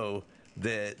know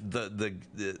that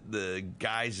the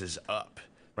guise is up,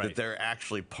 right, that they're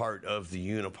actually part of the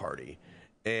uniparty.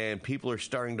 And people are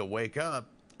starting to wake up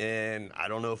and I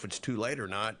don't know if it's too late or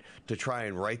not to try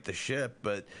and right the ship,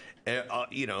 but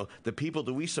the people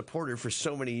that we supported for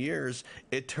so many years,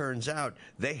 it turns out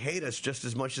they hate us just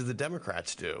as much as the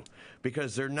Democrats do,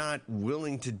 because they're not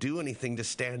willing to do anything to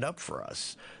stand up for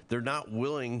us. They're not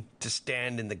willing to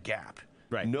stand in the gap.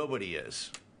 Right. Nobody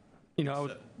is.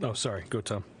 Sorry. Go,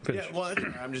 Tom. Finish. Yeah, well,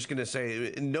 I'm just going to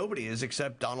say nobody is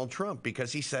except Donald Trump,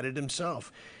 because he said it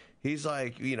himself. He's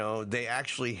like, they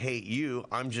actually hate you.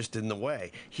 I'm just in the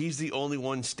way. He's the only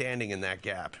one standing in that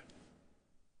gap.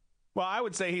 Well, I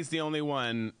would say he's the only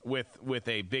one with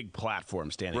a big platform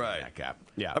standing in that gap.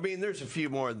 Yeah. I mean, there's a few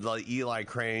more, like Eli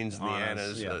Cranes and the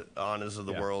Annas of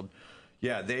the world.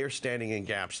 Yeah, they are standing in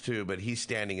gaps too, but he's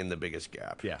standing in the biggest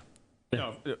gap. Yeah.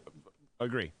 No,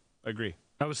 agree.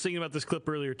 I was thinking about this clip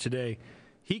earlier today.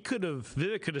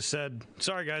 Vivek could have said,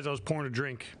 "Sorry guys, I was pouring a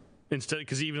drink." Instead,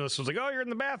 because even though this was like, "Oh, you're in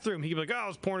the bathroom," he could be like, "Oh, I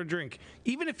was pouring a drink."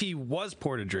 Even if he was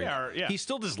pouring a drink, he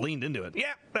still just leaned into it.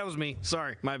 Yeah, that was me.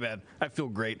 Sorry, my bad. I feel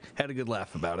great. Had a good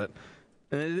laugh about it.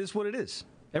 And it is what it is.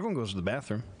 Everyone goes to the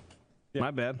bathroom. Yeah.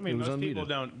 My bad. I mean, it was most unmuted. people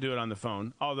don't do it on the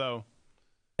phone. Although,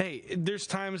 hey, there's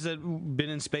times that been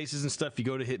in spaces and stuff. You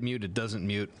go to hit mute, it doesn't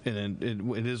mute, and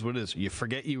it is what it is. You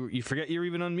forget you're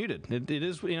even unmuted. It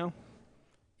is,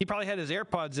 He probably had his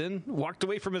AirPods in, walked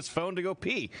away from his phone to go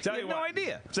pee. Tell you what, no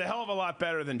idea. It's a hell of a lot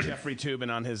better than Jeffrey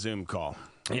Toobin on his Zoom call.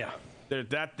 Yeah.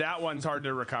 That one's hard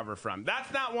to recover from.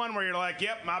 That's not one where you're like,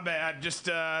 "Yep, my bad. Just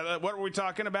what were we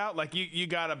talking about?" Like you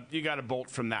gotta bolt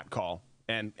from that call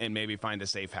and maybe find a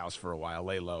safe house for a while,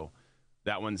 lay low.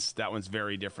 That one's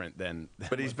very different than.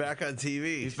 But he's back on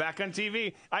TV. He's back on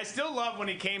TV. I still love when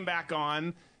he came back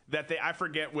on. I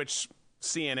forget which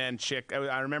CNN chick.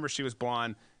 I remember she was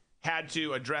blonde. Had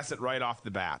to address it right off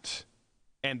the bat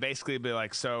and basically be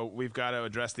like, "So we've got to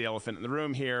address the elephant in the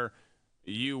room here.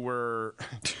 You were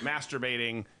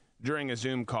masturbating during a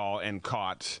Zoom call and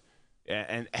caught,"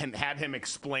 and had him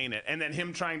explain it. And then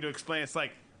him trying to explain, it's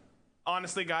like,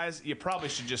 honestly, guys, you probably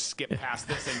should just skip past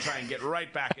this and try and get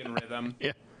right back in rhythm.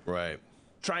 Yeah. Right.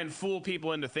 Try and fool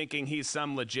people into thinking he's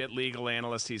some legit legal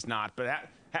analyst. He's not. But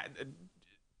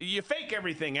you fake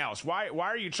everything else. Why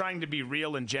are you trying to be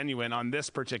real and genuine on this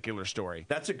particular story?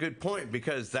 That's a good point,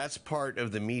 because that's part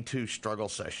of the Me Too struggle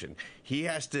session. You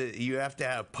have to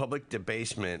have public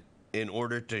debasement in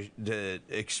order to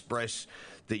express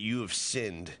that you have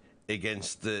sinned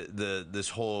against this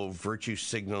whole virtue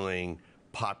signaling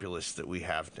populace that we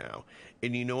have now.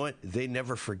 And you know what? They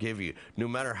never forgive you. No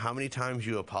matter how many times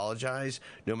you apologize,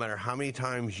 no matter how many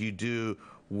times you do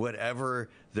whatever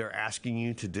they're asking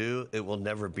you to do, it will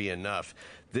never be enough.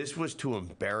 This was to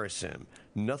embarrass him.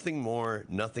 Nothing more,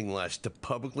 nothing less. To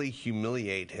publicly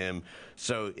humiliate him.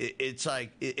 So it's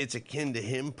akin to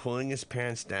him pulling his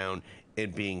pants down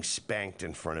and being spanked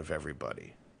in front of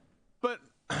everybody. But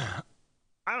I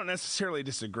don't necessarily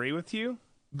disagree with you.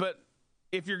 But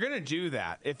if you're going to do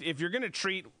that, if you're going to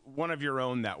treat one of your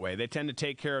own that way, they tend to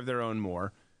take care of their own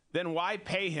more, then why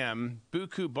pay him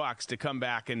buku bucks to come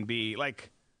back and be like,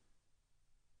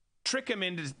 trick him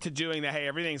into doing that? Hey,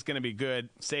 everything's going to be good,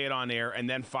 say it on air, and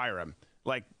then fire him.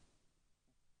 Like,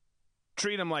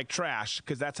 treat him like trash,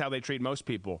 because that's how they treat most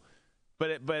people.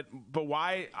 But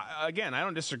why? Again, I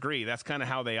don't disagree. That's kind of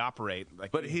how they operate.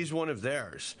 But he's one of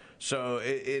theirs. So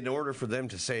in order for them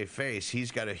to save face, he's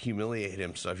got to humiliate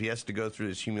himself. He has to go through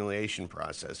this humiliation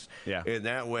process. Yeah. And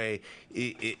that way,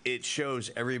 it shows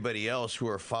everybody else who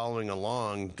are following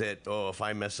along that, oh, if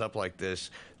I mess up like this,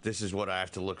 this is what I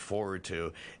have to look forward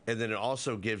to. And then it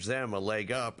also gives them a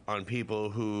leg up on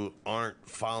people who aren't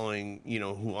following,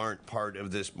 who aren't part of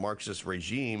this Marxist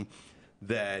regime,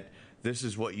 that this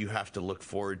is what you have to look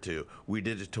forward to. We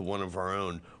did it to one of our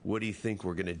own. What do you think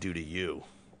we're going to do to you?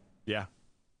 Yeah.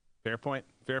 Fair point.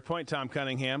 Fair point, Tom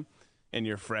Cunningham, and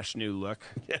your fresh new look.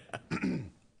 Yeah.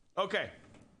 Okay.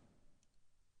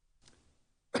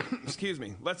 Excuse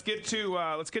me. Let's get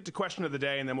to question of the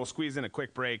day, and then we'll squeeze in a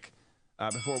quick break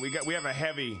before we have a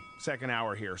heavy second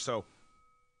hour here. So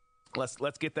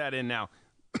let's get that in now.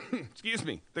 Excuse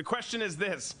me. The question is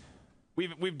this: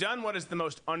 we've done what is the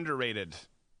most underrated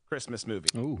Christmas movie,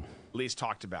 least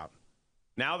talked about.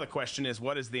 Now the question is,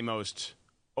 what is the most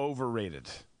overrated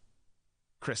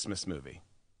Christmas movie?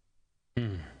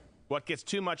 What gets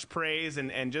too much praise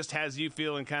and just has you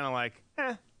feeling kind of like,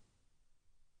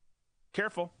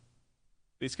 careful.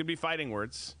 These could be fighting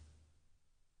words.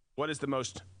 What is the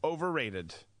most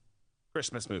overrated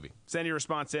Christmas movie? Send your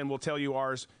response in. We'll tell you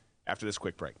ours after this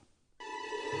quick break.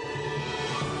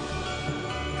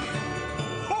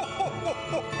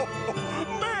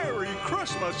 Merry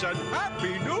Christmas and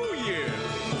Happy New Year!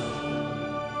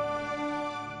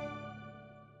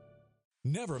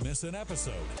 Never miss an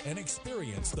episode and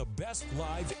experience the best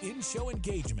live in-show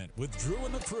engagement with Drew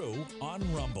and the crew on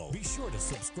Rumble. Be sure to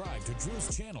subscribe to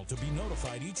Drew's channel to be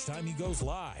notified each time he goes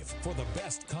live for the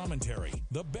best commentary,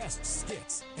 the best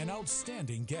skits, and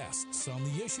outstanding guests on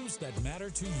the issues that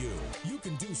matter to you. You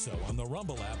can do so on the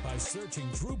Rumble app by searching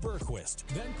Drew Berquist,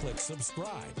 then click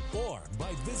subscribe, or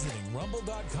by visiting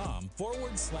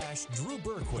rumble.com/Drew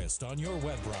Berquist on your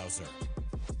web browser.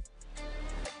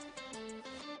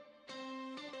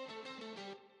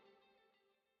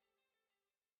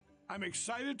 I'm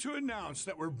excited to announce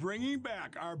that we're bringing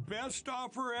back our best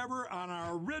offer ever on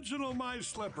our original My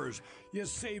Slippers. You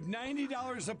save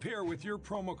 $90 a pair with your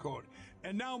promo code.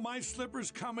 And now My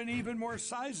Slippers come in even more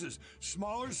sizes.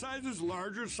 Smaller sizes,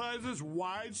 larger sizes,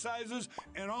 wide sizes,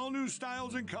 and all new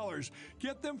styles and colors.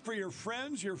 Get them for your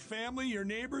friends, your family, your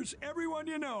neighbors, everyone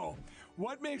you know.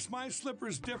 What makes My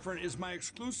Slippers different is my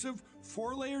exclusive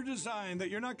 4-layer design that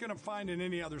you're not going to find in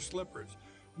any other slippers.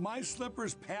 My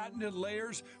Slippers' patented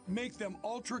layers make them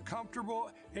ultra comfortable,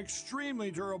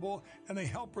 extremely durable, and they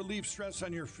help relieve stress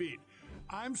on your feet.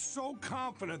 I'm so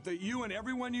confident that you and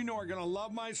everyone you know are going to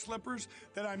love My Slippers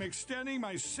that I'm extending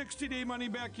my 60-day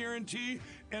money-back guarantee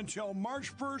until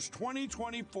March 1st,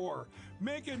 2024,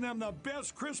 making them the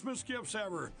best Christmas gifts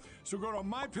ever. So go to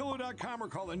MyPillow.com or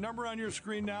call the number on your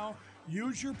screen now.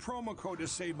 Use your promo code to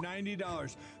save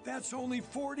 $90. That's only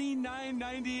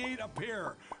 $49.98 a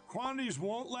pair. Quantities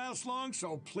won't last long,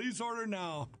 so please order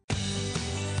now.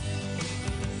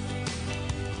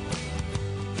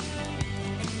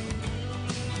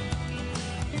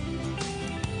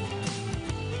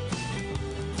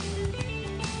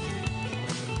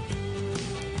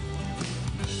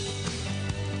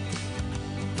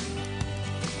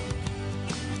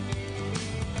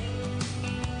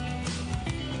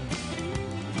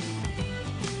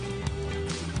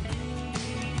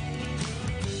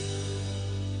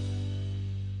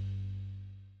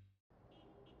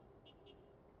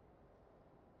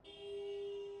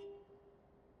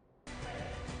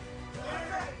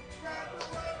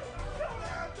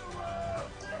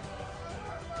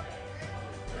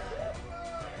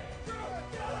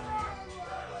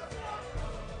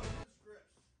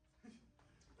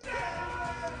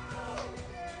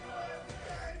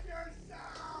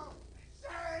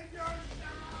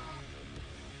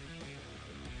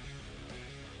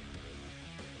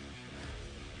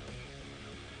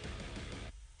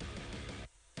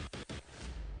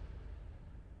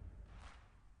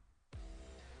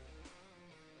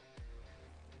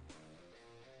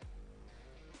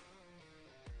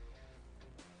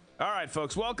 All right,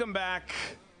 folks, welcome back.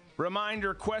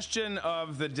 Reminder, question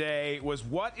of the day was,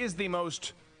 what is the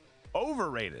most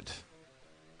overrated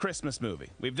Christmas movie?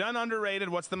 We've done underrated.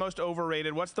 What's the most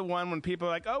overrated? What's the one when people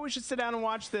are like, oh, we should sit down and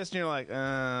watch this? And you're like,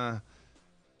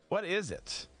 what is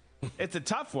it? It's a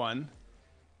tough one.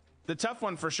 The tough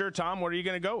one for sure, Tom. What are you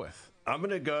going to go with? I'm going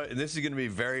to go, and this is going to be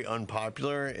very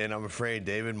unpopular, and I'm afraid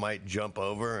David might jump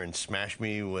over and smash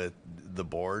me with the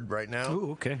board right now.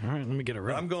 Ooh, okay. All right, let me get it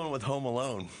right. I'm going with Home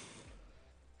Alone.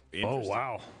 Oh,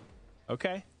 wow.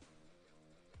 Okay.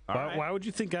 Why would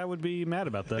you think I would be mad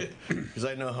about that? Because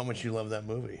I know how much you love that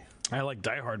movie. I like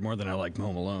Die Hard more than I like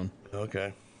Home Alone.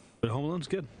 Okay. But Home Alone's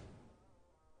good.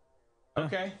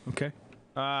 Okay. Okay.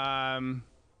 All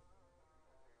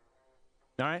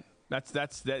right. That's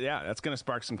going to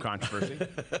spark some controversy.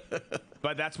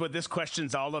 But that's what this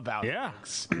question's all about. Yeah.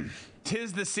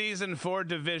 Tis the season for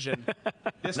division.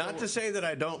 Not to say that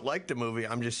I don't like the movie.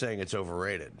 I'm just saying it's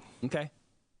overrated. Okay.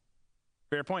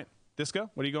 Fair point. Disco,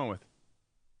 what are you going with?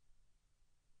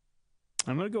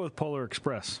 I'm going to go with Polar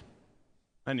Express.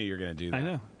 I knew you were going to do that. I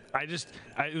know. This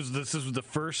was the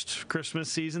first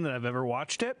Christmas season that I've ever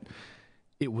watched it.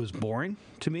 It was boring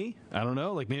to me. I don't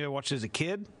know. Like, maybe I watched it as a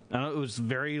kid. I don't know. It was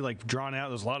very, like, drawn out.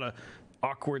 There's a lot of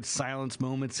awkward silence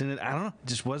moments in it. I don't know. It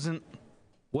just wasn't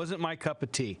my cup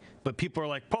of tea. But people are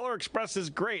like, Polar Express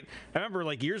is great. I remember,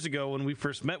 like, years ago when we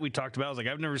first met, we talked about it. I was like,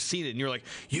 I've never seen it. And you're like,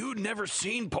 you've never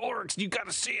seen Polar Express? You got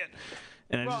to see it.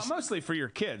 And mostly for your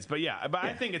kids. But, yeah. But yeah.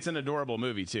 I think it's an adorable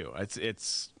movie, too.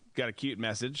 It's got a cute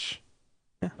message.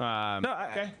 Yeah.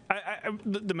 Okay.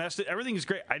 The message, everything is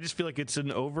great. I just feel like it's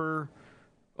an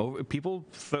people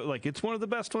like it's one of the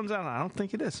best ones out. I don't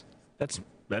think it is. That's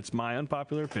my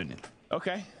unpopular opinion.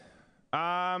 Okay.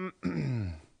 I'm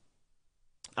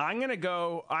gonna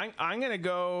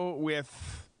go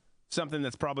with something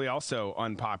that's probably also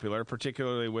unpopular,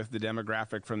 particularly with the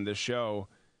demographic from this show.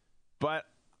 But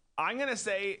I'm gonna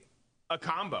say a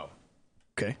combo.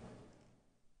 Okay.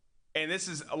 And this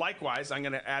is likewise, I'm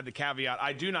going to add the caveat.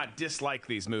 I do not dislike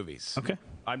these movies. Okay.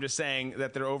 I'm just saying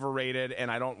that they're overrated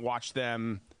and I don't watch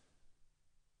them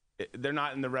they're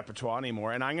not in the repertoire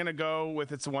anymore. And I'm going to go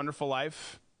with It's a Wonderful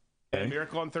Life and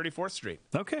Miracle on 34th Street.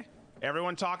 Okay.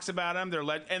 Everyone talks about them.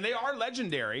 And they are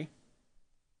legendary.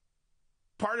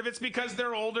 Part of it's because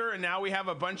they're older, and now we have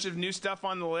a bunch of new stuff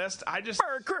on the list.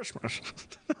 Merry Christmas.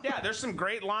 Yeah, there's some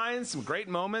great lines, some great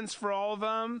moments for all of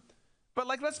them. But,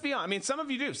 let's be honest. I mean, some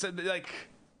of you do. So, do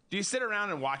you sit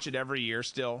around and watch it every year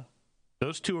still?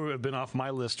 Those two have been off my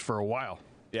list for a while.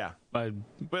 Yeah. But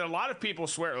a lot of people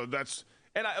swear that's...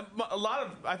 And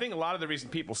I think a lot of the reason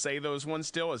people say those ones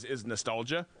still is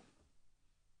nostalgia,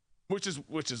 which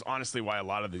is honestly why a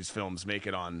lot of these films make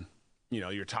it on,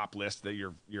 your top list, that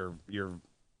your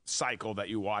cycle that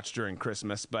you watch during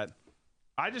Christmas. But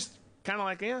I just kind of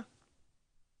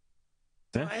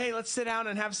hey, let's sit down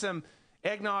and have some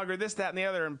eggnog or this, that, and the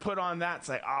other, and put on that. It's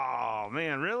like, oh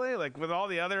man, really? With all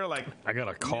the other I got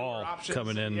a call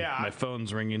coming in. Yeah, my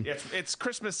phone's ringing. It's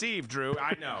Christmas Eve, Drew.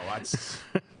 I know.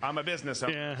 I'm a business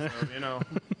owner, so,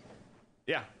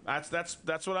 Yeah,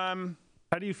 that's what I'm.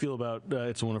 How do you feel about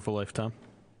It's a Wonderful Life, Tom?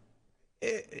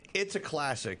 It's a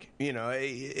classic.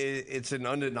 It's an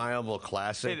undeniable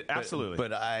classic. Absolutely.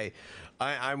 But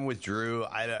I'm with Drew.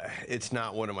 It's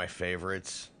not one of my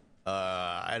favorites.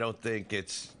 I don't think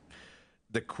it's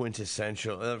the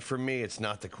quintessential. For me, it's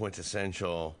not the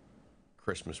quintessential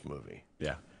Christmas movie.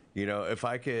 Yeah. If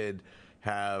I could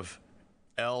have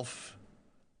Elf,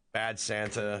 Bad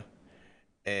Santa,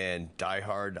 and Die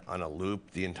Hard on a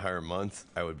loop the entire month,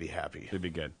 I would be happy. It'd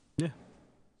be good. Yeah.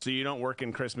 So you don't work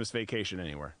in Christmas Vacation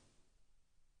anywhere?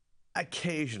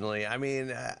 Occasionally. I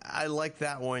mean, I like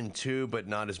that one too, but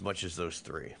not as much as those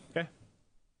three. Okay.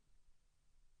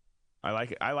 I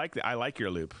like it. I like your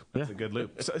loop. That's a good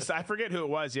loop. So I forget who it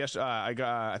was. Yes,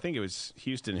 I think it was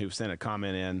Houston who sent a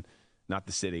comment in, not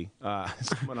the city.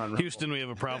 Someone on Houston, we have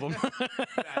a problem.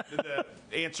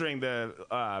 Answering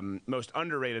the most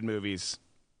underrated movies.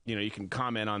 You can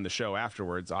comment on the show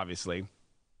afterwards, obviously.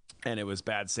 And it was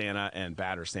Bad Santa and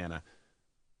Badder Santa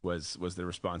was the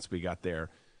response we got there,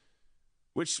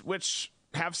 which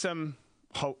have some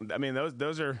hope. I mean,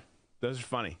 those are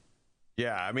funny.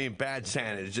 Yeah, I mean, Bad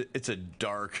Santa, it's a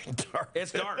dark.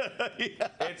 It's dark. Yeah.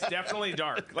 It's definitely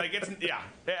dark. I mean,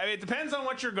 it depends on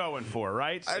what you're going for,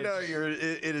 right? I know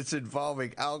it's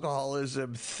involving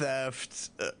alcoholism, theft,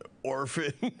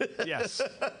 orphan. Yes.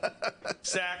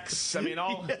 Sex. I mean,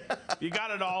 you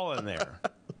got it all in there.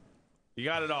 You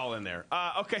got it all in there.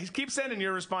 Okay, keep sending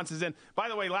your responses in. By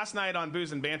the way, last night on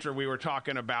Booze and Banter, we were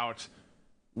talking about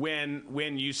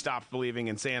when you stopped believing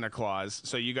in Santa Claus,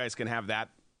 so you guys can have that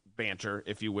banter,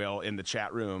 if you will, in the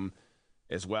chat room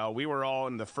as well. We were all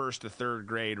in the 1st to 3rd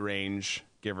grade range,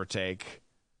 give or take.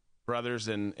 Brothers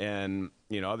and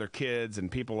other kids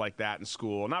and people like that in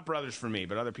school. Not brothers for me,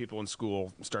 but other people in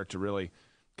school start to really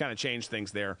kind of change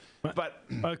things there. But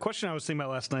a question I was thinking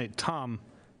about last night, Tom,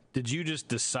 did you just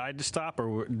decide to stop,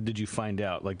 or did you find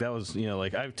out? That was,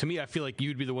 to me, I feel like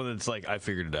you'd be the one that's I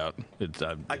figured it out.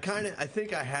 I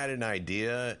think I had an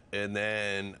idea, and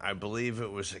then I believe it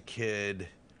was a kid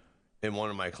in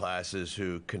one of my classes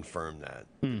who confirmed that.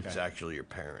 It's actually your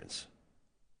parents.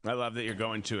 I love that you're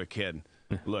going to a kid.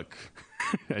 Look,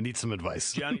 I need some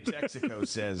advice. Johnny Texaco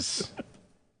says...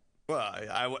 Well,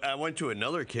 I went to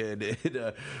another kid.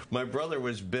 My brother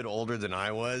was a bit older than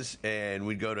I was, and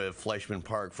we'd go to Fleischman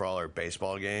Park for all our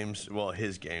baseball games. Well,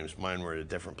 his games. Mine were at a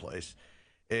different place.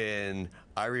 And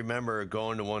I remember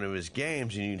going to one of his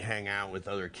games, and you'd hang out with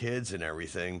other kids and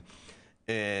everything.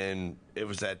 And it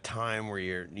was that time where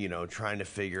you're, trying to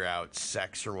figure out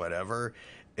sex or whatever.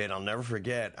 And I'll never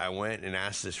forget, I went and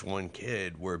asked this one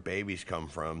kid where babies come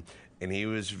from. And he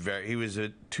was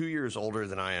 2 years older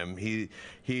than I am. He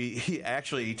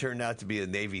turned out to be a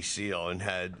Navy SEAL and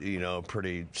had, a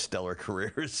pretty stellar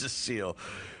career as a SEAL.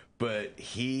 But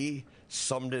he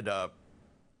summed it up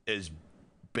as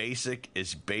basic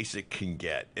can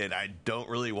get. And I don't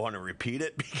really want to repeat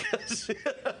it because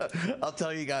I'll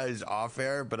tell you guys off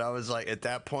air, but I was like, at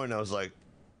that point, I was like,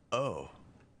 oh,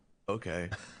 okay.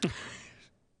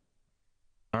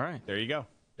 All right. There you go.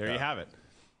 There you have it.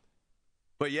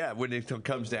 But yeah, when it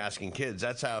comes to asking kids,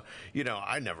 that's how,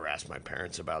 I never asked my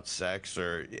parents about sex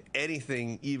or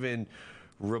anything even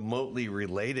remotely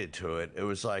related to it. It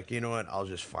was like, you know what, I'll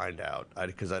just find out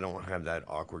because I don't have that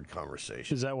awkward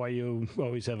conversation. Is that why you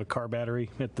always have a car battery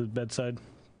at the bedside?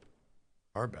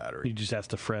 Car battery? You just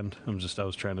asked a friend. I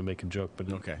was trying to make a joke,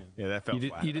 but okay. Yeah, that felt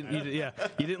flat. You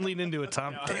didn't lean into it,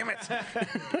 Tom. Damn it.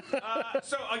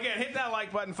 So again, hit that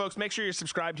like button, folks. Make sure you're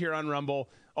subscribed here on Rumble.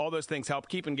 All those things help.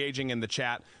 Keep engaging in the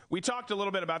chat. We talked a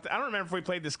little bit about that. I don't remember if we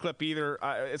played this clip either.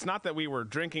 It's not that we were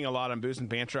drinking a lot on Booze and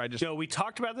Banter. No, we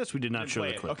talked about this. We did not show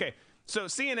the clip. Okay. So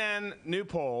CNN, new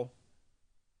poll.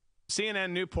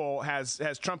 CNN new poll has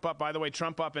Trump up. By the way,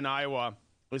 Trump up in Iowa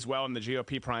as well in the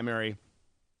GOP primary.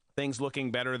 Things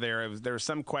looking better there. There's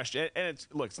some question, and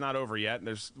it's not over yet.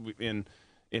 There's in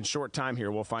short time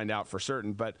here we'll find out for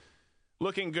certain, but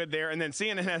looking good there. And then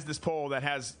CNN has this poll that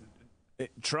has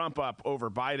Trump up over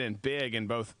Biden big in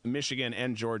both Michigan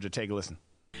and Georgia. Take a listen.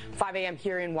 5 a.m.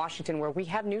 here in Washington, where we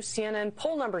have new CNN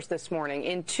poll numbers this morning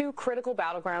in 2 critical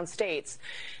battleground states.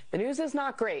 The news is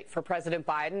not great for President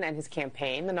Biden and his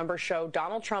campaign. The numbers show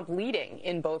Donald Trump leading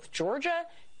in both Georgia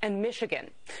and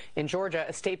Michigan. In Georgia,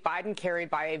 a state Biden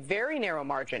carried by a very narrow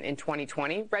margin in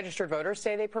 2020, registered voters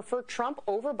say they prefer Trump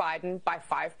over Biden by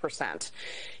 5%.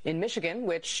 In Michigan,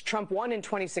 which Trump won in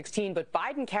 2016 but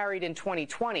Biden carried in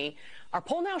 2020, our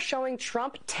poll now showing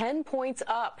Trump 10 points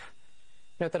up.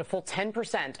 Note that a full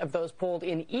 10% of those polled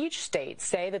in each state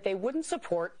say that they wouldn't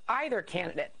support either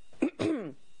candidate.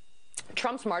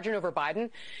 Trump's margin over Biden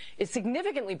is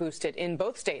significantly boosted in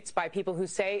both states by people who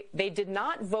say they did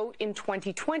not vote in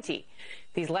 2020.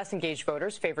 These less engaged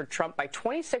voters favored Trump by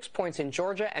 26 points in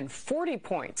Georgia and 40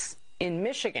 points in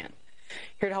Michigan.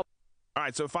 Here to help. All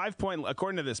right, so 5 point,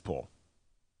 according to this poll,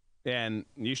 and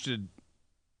you should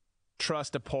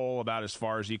trust a poll about as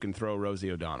far as you can throw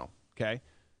Rosie O'Donnell, okay?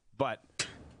 But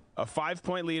a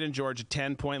 5-point lead in Georgia,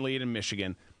 10-point lead in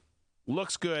Michigan.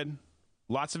 Looks good.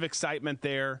 Lots of excitement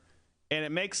there. And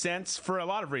it makes sense for a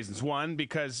lot of reasons. One,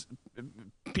 because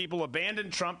people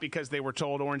abandoned Trump because they were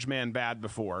told Orange Man bad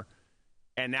before.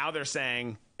 And now they're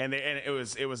saying, and it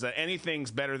was a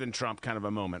anything's better than Trump kind of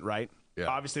a moment, right? Yeah.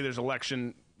 Obviously, there's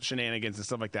election shenanigans and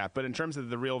stuff like that. But in terms of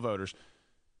the real voters,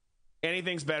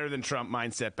 anything's better than Trump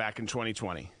mindset back in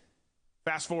 2020.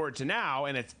 Fast forward to now,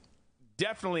 and it's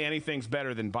definitely anything's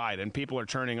better than Biden. People are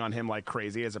turning on him like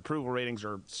crazy. His approval ratings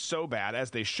are so bad,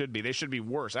 as they should be. They should be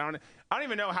worse. I don't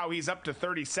even know how he's up to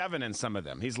 37 in some of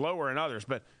them. He's lower in others.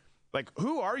 But, like,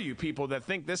 who are you people that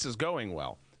think this is going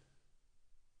well?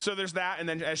 So there's that. And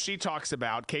then as she talks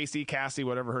about, Cassie,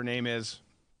 whatever her name is.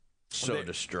 So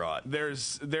distraught.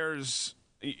 There's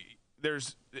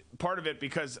part of it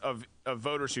because of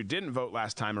voters who didn't vote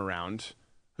last time around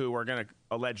who are going to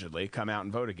allegedly come out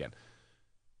and vote again.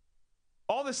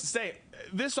 All this to say,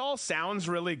 this all sounds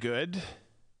really good.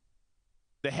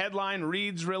 The headline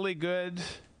reads really good.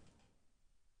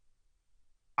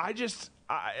 I just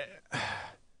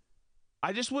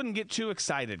wouldn't get too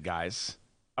excited, guys.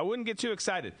 I wouldn't get too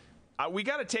excited. We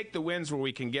got to take the wins where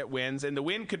we can get wins, and the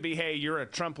win could be, hey, you're a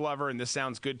Trump lover and this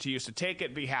sounds good to you, so take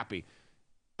it, be happy.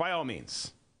 By all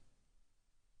means.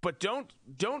 But don't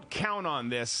count on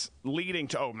this leading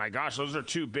to, oh my gosh, those are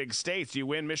 2 big states. You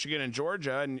win Michigan and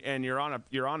Georgia, and you're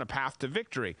on a path to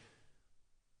victory.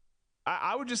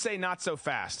 I would just say not so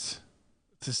fast,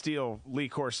 to steal Lee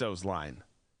Corso's line,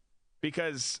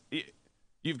 because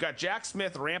you've got Jack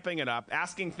Smith ramping it up,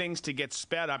 asking things to get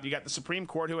sped up. You got the Supreme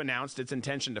Court who announced its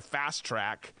intention to fast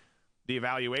track the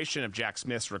evaluation of Jack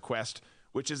Smith's request,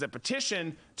 which is a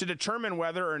petition to determine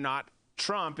whether or not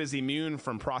Trump is immune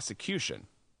from prosecution.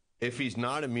 If he's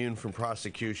not immune from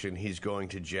prosecution, he's going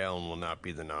to jail and will not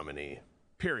be the nominee.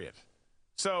 Period.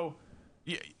 So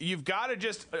you've got to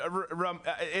just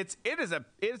it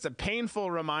is a painful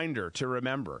reminder to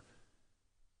remember.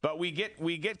 But we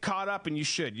get caught up, and you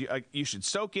should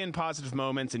soak in positive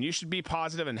moments, and you should be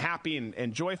positive and happy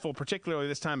and joyful, particularly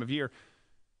this time of year.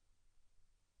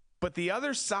 But the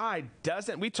other side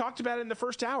doesn't. We talked about it in the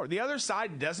first hour. The other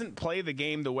side doesn't play the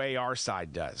game the way our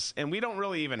side does. And we don't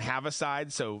really even have a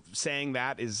side, so saying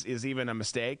that is even a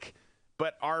mistake.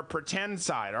 But our pretend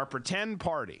side, our pretend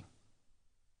party,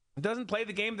 doesn't play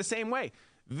the game the same way.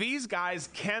 These guys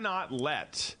cannot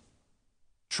let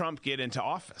Trump get into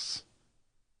office.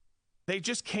 They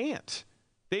just can't.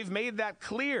 They've made that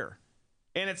clear.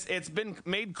 And it's been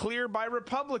made clear by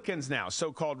Republicans now,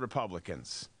 so-called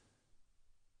Republicans.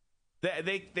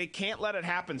 They can't let it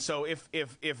happen. So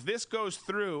if this goes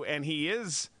through and he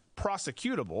is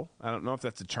prosecutable, I don't know if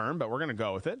that's a term, but we're going to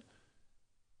go with it,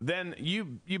 then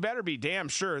you better be damn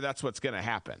sure that's what's going to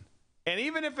happen. And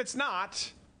even if it's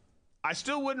not, I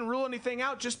still wouldn't rule anything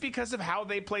out just because of how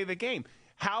they play the game,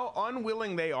 how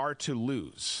unwilling they are to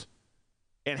lose,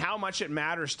 and how much it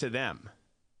matters to them.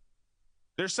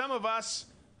 There's some of us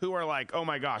who are like, oh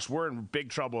my gosh, we're in big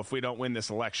trouble if we don't win this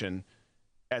election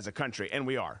as a country, and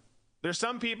we are. There's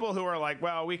some people who are like,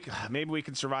 well, maybe we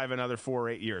can survive another 4 or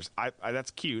 8 years.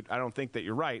 That's cute. I don't think that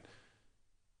you're right.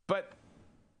 But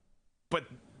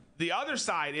the other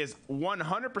side is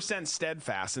 100%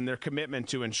 steadfast in their commitment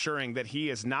to ensuring that he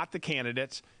is not the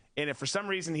candidate, and if for some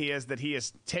reason he is, that he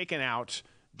is taken out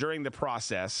during the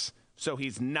process so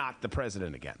he's not the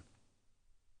president again.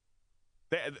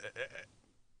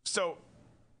 So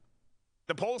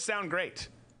The polls sound great,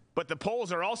 but the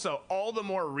polls are also all the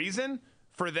more reason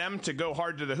for them to go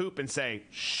hard to the hoop and say,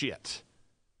 shit,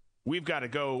 we've got to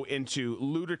go into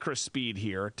ludicrous speed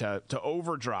here to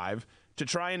overdrive to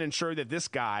try and ensure that this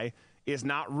guy is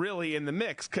not really in the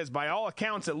mix, because by all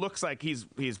accounts, it looks like he's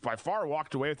by far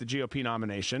walked away with the GOP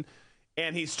nomination,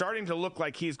 and he's starting to look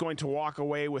like he's going to walk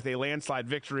away with a landslide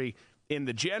victory in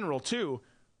the general, too.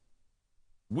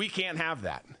 We can't have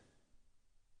that.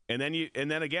 And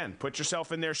then again, put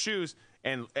yourself in their shoes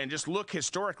and just look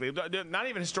historically, not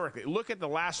even historically, look at the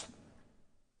last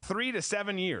 3 to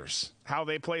 7 years, how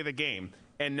they play the game,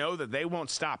 and know that they won't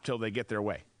stop till they get their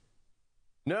way.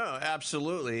 No,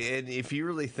 absolutely. And if you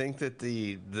really think that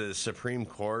the Supreme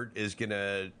Court is going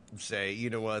to say, you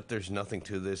know what, there's nothing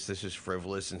to this is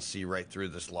frivolous, and see right through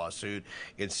this lawsuit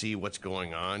and see what's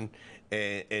going on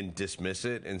and dismiss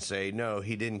it and say, no,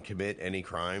 he didn't commit any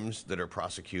crimes that are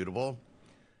prosecutable,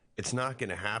 it's not going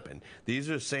to happen. These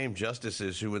are the same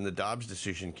justices who, when the Dobbs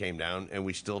decision came down, and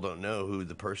we still don't know who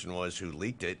the person was who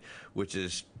leaked it, which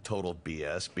is total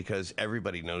BS, because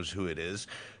everybody knows who it is,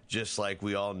 just like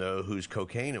we all know whose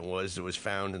cocaine it was that was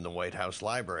found in the White House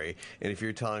library. And if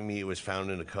you're telling me it was found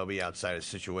in a cubby outside a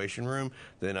Situation Room,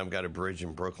 then I've got a bridge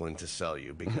in Brooklyn to sell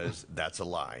you, because that's a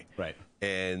lie. Right.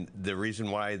 And the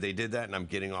reason why they did that, and I'm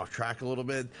getting off track a little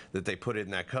bit, that they put it in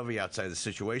that cubby outside the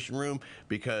Situation Room,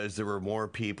 because there were more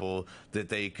people that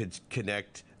they could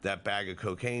connect that bag of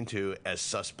cocaine to as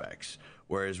suspects.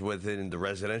 Whereas within the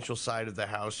residential side of the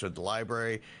house or the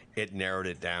library, it narrowed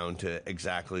it down to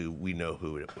exactly we know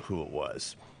who it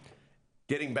was.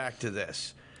 Getting back to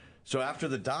this. So after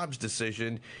the Dobbs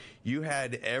decision, you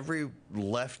had every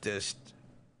leftist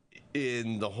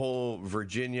in the whole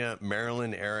Virginia,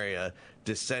 Maryland area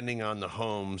descending on the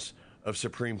homes of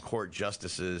Supreme Court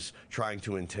justices, trying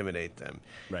to intimidate them.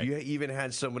 Right. You even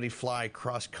had somebody fly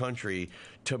cross country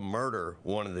to murder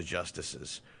one of the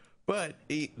justices. But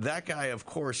that guy, of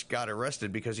course, got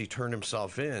arrested because he turned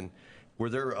himself in. Were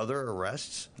there other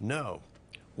arrests? No.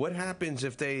 What happens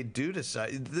if they do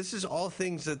decide? This is all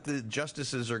things that the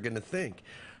justices are going to think.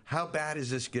 How bad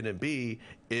is this going to be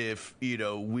if,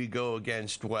 we go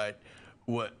against what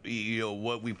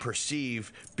we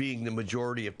perceive being the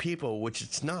majority of people, which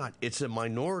it's not. It's a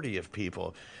minority of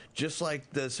people. Just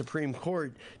like the Supreme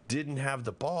Court didn't have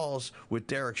the balls with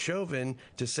Derek Chauvin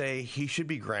to say he should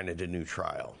be granted a new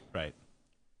trial. Right.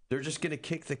 They're just going to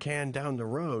kick the can down the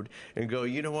road and go,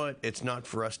 you know what? It's not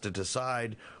for us to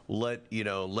decide. Let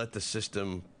the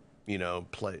system,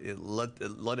 play.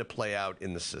 Let it play out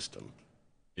in the system.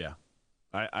 Yeah,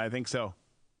 I think so.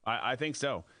 I think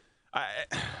so. I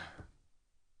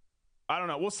don't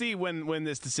know. We'll see when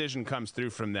this decision comes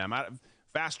through from them.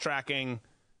 Fast tracking,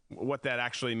 what that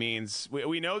actually means.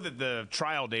 We know that the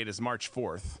trial date is March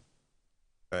 4th.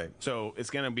 Right. So it's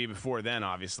going to be before then,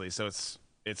 obviously. So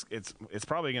it's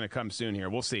probably going to come soon here.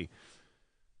 We'll see.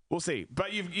 We'll see.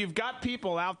 But you've got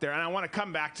people out there, and I want to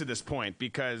come back to this point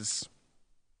because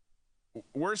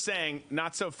we're saying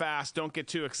not so fast. Don't get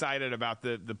too excited about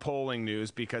the polling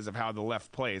news because of how the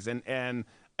left plays. And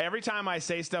every time I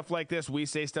say stuff like this, we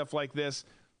say stuff like this,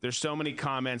 there's so many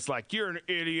comments like, you're an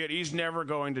idiot, he's never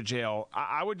going to jail.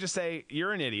 I would just say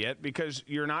you're an idiot because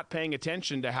you're not paying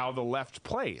attention to how the left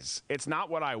plays. It's not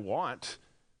what I want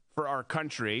for our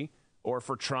country or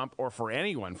for Trump or for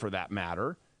anyone for that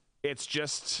matter. It's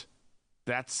just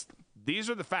these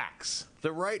are the facts.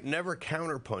 The right never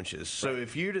counterpunches. So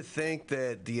if you to think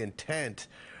that the intent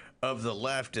of the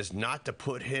left is not to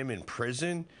put him in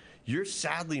prison, you're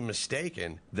sadly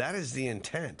mistaken. That is the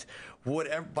intent.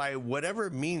 By whatever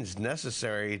means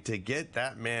necessary to get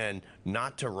that man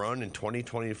not to run in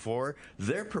 2024,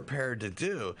 they're prepared to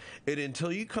do. And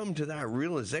until you come to that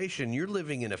realization, you're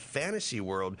living in a fantasy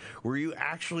world where you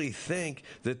actually think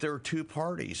that there are two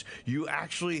parties. You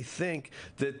actually think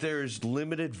that there's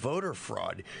limited voter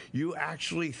fraud. You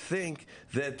actually think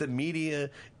that the media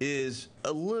is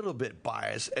a little bit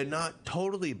biased and not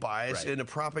totally biased in a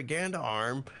propaganda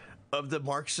arm of the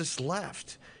Marxist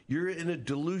left. You're in a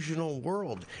delusional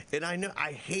world. And I know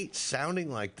I hate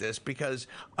sounding like this because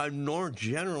I'm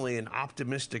generally an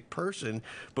optimistic person,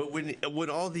 but when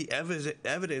all the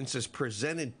evidence is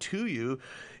presented to you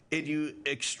and you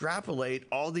extrapolate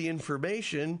all the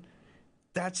information,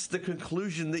 that's the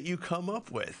conclusion that you come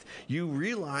up with. You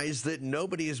realize that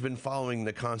nobody has been following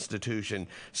the Constitution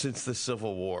since the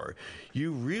Civil War.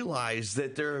 You realize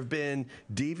that there have been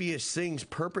devious things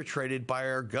perpetrated by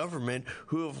our government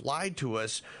who have lied to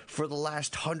us for the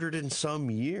last 100 and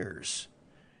some years.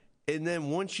 And then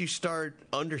once you start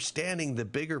understanding the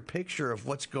bigger picture of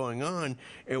what's going on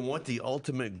and what the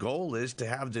ultimate goal is to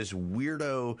have this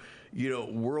weirdo,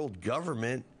 world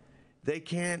government, They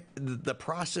can't. The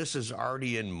process is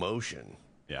already in motion.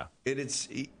 Yeah. It's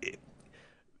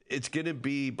going to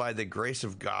be by the grace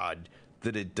of God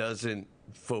that it doesn't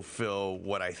fulfill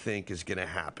what I think is going to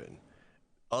happen.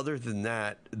 Other than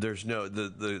that, there's no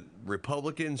the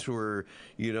Republicans who are,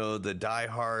 the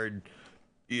diehard,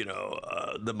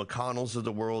 the McConnells of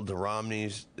the world, the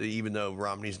Romneys, even though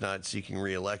Romney's not seeking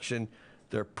re-election,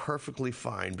 they're perfectly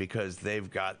fine because they've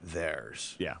got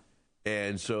theirs. Yeah.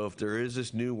 And so if there is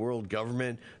this new world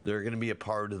government, they're going to be a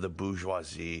part of the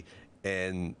bourgeoisie,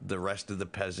 and the rest of the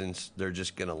peasants, they're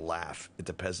just going to laugh at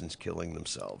the peasants killing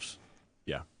themselves.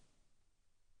 Yeah.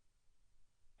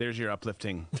 There's your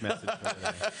uplifting message.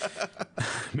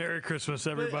 Merry Christmas,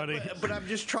 everybody. But I'm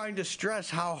just trying to stress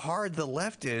how hard the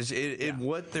left is in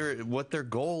what their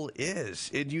goal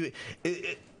is.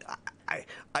 I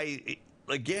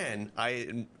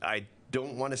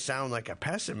don't want to sound like a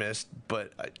pessimist,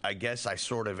 but I guess I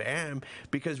sort of am,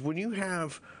 because when you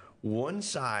have one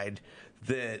side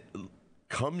that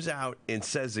comes out and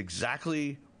says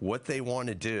exactly what they want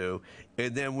to do,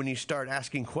 and then when you start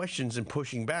asking questions and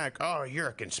pushing back, oh, you're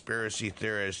a conspiracy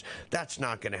theorist, that's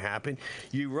not going to happen.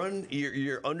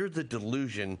 You're under the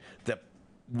delusion that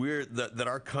that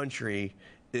our country,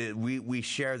 we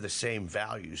share the same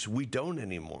values. We don't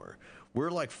anymore.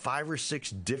 We're like 5 or 6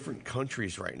 different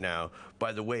countries right now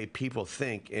by the way people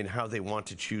think and how they want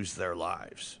to choose their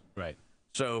lives. Right.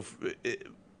 So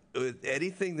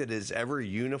anything that has ever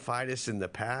unified us in the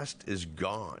past is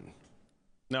gone.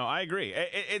 No, I agree.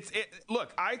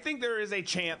 Look, I think there is a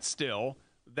chance still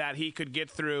that he could get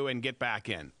through and get back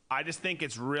in. I just think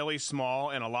it's really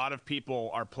small, and a lot of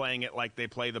people are playing it like they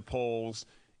play the polls,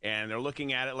 and they're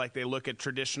looking at it like they look at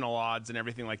traditional odds and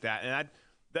everything like that. And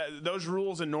those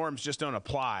rules and norms just don't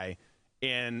apply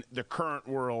in the current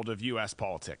world of U.S.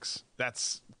 politics.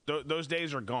 Those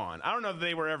days are gone. I don't know if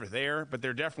they were ever there, but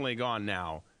they're definitely gone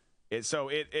now.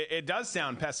 It does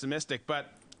sound pessimistic,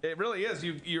 but it really is.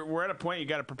 We're at a point you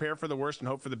got to prepare for the worst and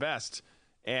hope for the best,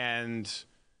 and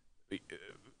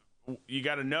you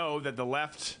got to know that the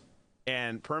left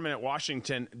and permanent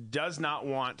Washington does not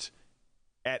want,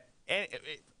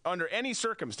 under any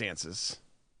circumstances,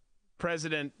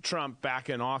 President Trump back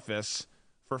in office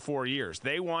for 4 years.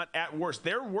 They want, at worst,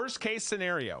 their worst case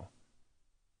scenario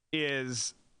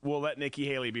is we'll let Nikki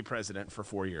Haley be president for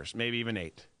 4 years, maybe even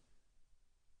 8.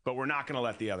 But we're not going to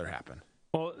let the other happen.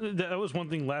 Well, that was one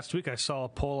thing. Last week I saw a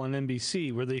poll on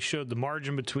NBC where they showed the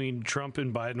margin between Trump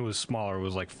and Biden was smaller. It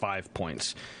was like 5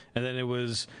 points. And then it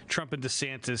was Trump and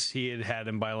DeSantis. He had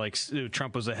him by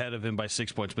Trump was ahead of him by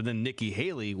 6 points. But then Nikki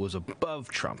Haley was above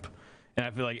Trump. And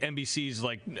I feel like NBC's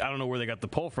like, I don't know where they got the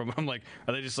poll from. I'm like,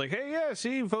 are they just like, hey, yeah,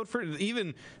 see, vote for,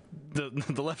 even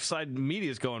the left side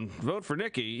media is going, vote for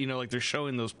Nikki, like they're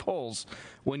showing those polls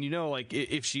when, like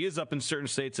if she is up in certain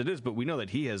states, it is, but we know that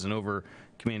he has an over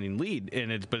commanding lead,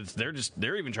 and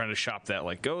they're even trying to shop that,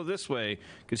 like, go this way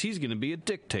because he's going to be a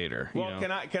dictator. Well,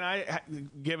 can I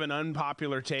give an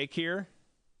unpopular take here?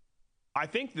 I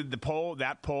think that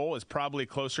that poll is probably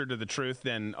closer to the truth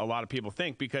than a lot of people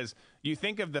think, because you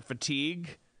think of the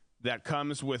fatigue that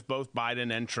comes with both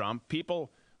Biden and Trump.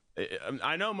 People,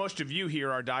 I know most of you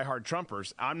here are diehard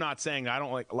Trumpers. I'm not saying I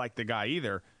don't like the guy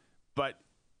either, but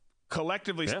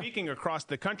collectively speaking across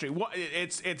the country,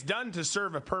 it's done to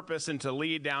serve a purpose and to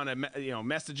lead down a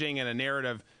messaging and a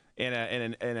narrative in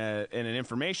an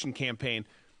information campaign.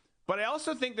 But I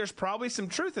also think there's probably some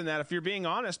truth in that, if you're being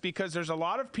honest, because there's a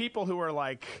lot of people who are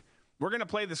like, we're going to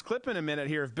play this clip in a minute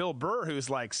here of Bill Burr, who's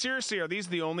like, seriously, are these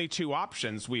the only 2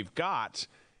 options we've got?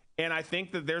 And I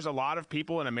think that there's a lot of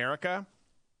people in America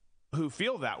who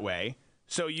feel that way.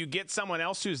 So you get someone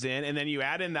else who's in, and then you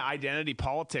add in the identity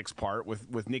politics part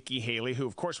with Nikki Haley, who,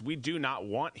 of course, we do not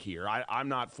want here. I'm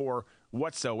not for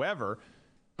whatsoever,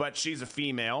 but she's a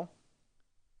female.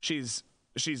 She's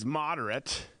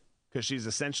moderate, because she's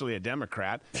essentially a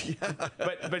Democrat. Yeah.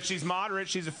 But she's moderate,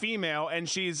 she's a female, and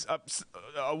she's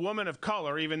a woman of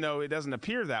color, even though it doesn't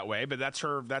appear that way, but that's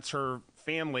her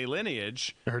family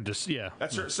lineage.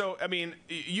 That's her. So, I mean,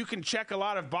 you can check a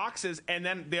lot of boxes, and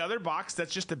then the other box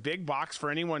that's just a big box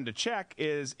for anyone to check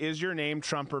is your name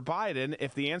Trump or Biden?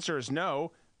 If the answer is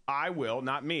no, I will,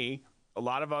 not me. A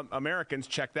lot of Americans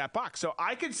check that box. So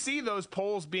I could see those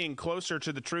polls being closer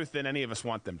to the truth than any of us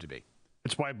want them to be.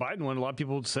 It's why Biden won. A lot of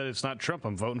people said it's not Trump.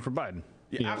 I'm voting for Biden.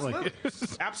 Yeah, absolutely.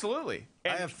 Absolutely.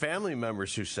 And I have family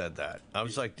members who said that. I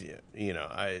was like,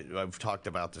 I've talked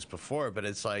about this before, but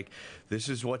it's like, this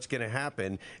is what's going to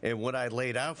happen. And what I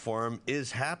laid out for them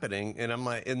is happening. And I'm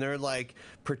like, and they're like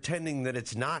pretending that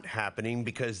it's not happening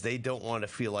because they don't want to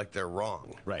feel like they're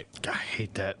wrong. Right. I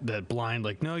hate that blind,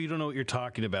 like, no, you don't know what you're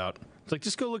talking about. It's like,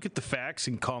 just go look at the facts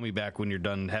and call me back when you're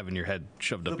done having your head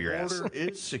shoved up your ass. The border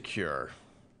is secure.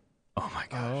 Oh, my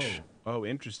gosh. Oh,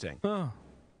 interesting. Oh.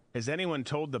 Has anyone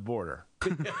told the border?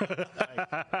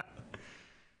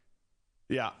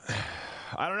 Yeah.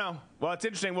 I don't know. Well, it's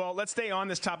interesting. Well, let's stay on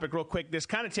this topic real quick. This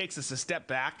kind of takes us a step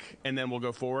back, and then we'll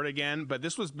go forward again. But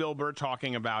this was Bill Burr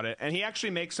talking about it, and he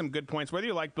actually makes some good points. Whether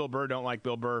you like Bill Burr, don't like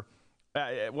Bill Burr,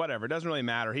 whatever. It doesn't really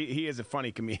matter. He is a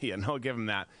funny comedian. I'll give him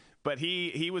that. But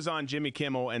he was on Jimmy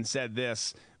Kimmel and said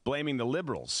this, blaming the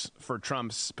liberals for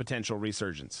Trump's potential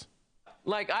resurgence.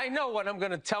 Like, I know what I'm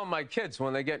going to tell my kids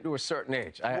when they get to a certain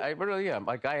age. I really am.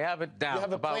 Like, I have it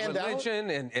down about religion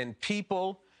and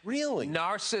people. Really?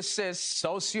 Narcissists,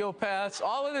 sociopaths,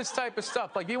 all of this type of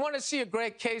stuff. Like, you want to see a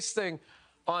great case thing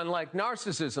on, like,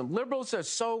 narcissism. Liberals are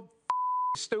so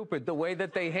stupid the way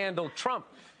that they handle Trump.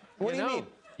 What do you mean?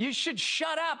 You should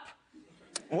shut up.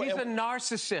 He's a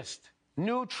narcissist.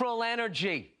 Neutral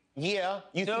energy. Yeah.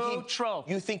 You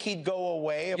think he'd go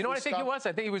away? You know what I think he was?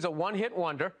 I think he was a one-hit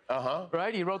wonder.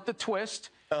 Right? He wrote The Twist.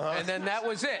 And then that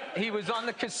was it. He was on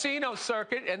the casino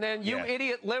circuit, and then you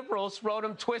idiot liberals wrote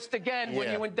him Twist again when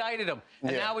you indicted him.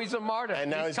 And now he's a martyr. And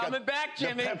now he's coming back,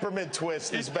 Jimmy. The peppermint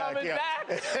twist is back. He's coming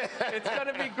back. It's going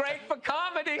to be great for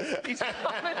comedy. He's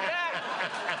coming back.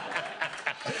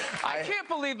 I can't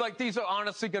believe, like, these are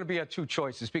honestly going to be our two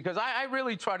choices, because I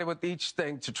really try to, with each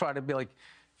thing, to try to be like,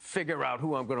 figure out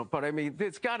who I'm going to, but I mean,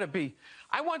 it's got to be,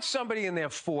 I want somebody in their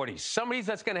 40s, somebody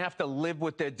that's going to have to live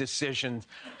with their decisions.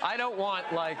 I don't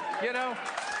want, like, you know,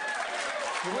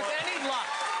 with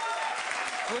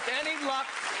any luck,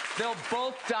 they'll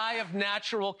both die of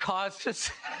natural causes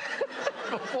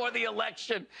before the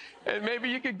election, and maybe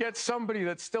you could get somebody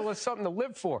that still has something to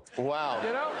live for. Wow.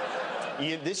 You know?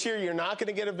 This year, you're not going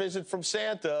to get a visit from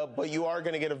Santa, but you are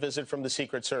going to get a visit from the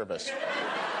Secret Service.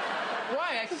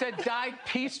 Why? I said died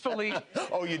peacefully.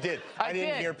 Oh, you did? I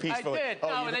didn't hear peacefully. I did.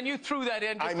 Oh, and then you threw that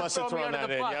in. I must have thrown that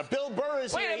in. Yeah. Bill Burr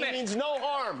is here. He means no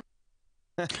harm.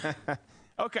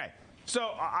 Okay.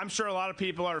 So I'm sure a lot of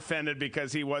people are offended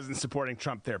because he wasn't supporting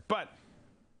Trump there. But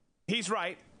he's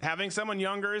right. Having someone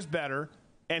younger is better.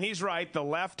 And he's right. The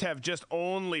left have just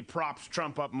only propped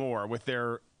Trump up more with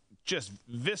their just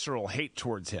visceral hate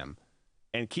towards him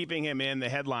and keeping him in the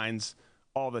headlines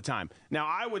all the time. Now,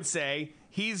 I would say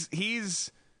he's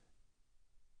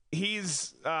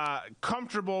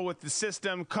comfortable with the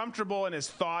system, comfortable in his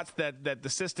thoughts that the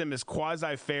system is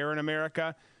quasi-fair in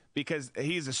America, because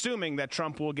he's assuming that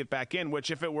Trump will get back in, which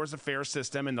if it was a fair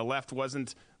system and the left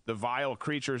wasn't the vile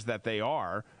creatures that they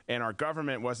are and our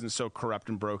government wasn't so corrupt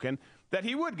and broken, that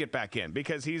he would get back in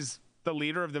because he's the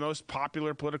leader of the most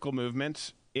popular political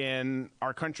movement in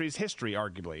our country's history,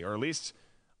 arguably, or at least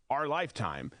our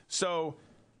lifetime. So,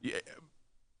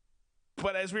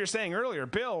 but as we were saying earlier,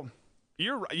 Bill,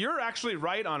 you're actually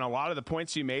right on a lot of the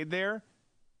points you made there.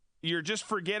 You're just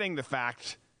forgetting the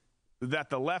fact that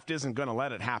the left isn't going to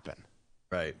let it happen.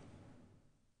 Right.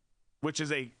 Which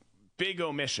is a big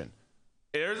omission.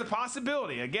 There's a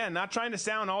possibility. Again, not trying to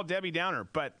sound all Debbie Downer,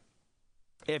 but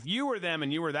if you were them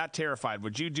and you were that terrified,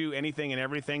 would you do anything and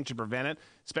everything to prevent it,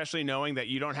 especially knowing that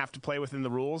you don't have to play within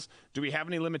the rules? Do we have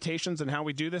any limitations on how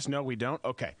we do this? No, we don't.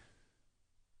 Okay.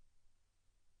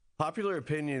 Popular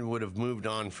opinion would have moved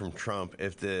on from Trump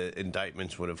if the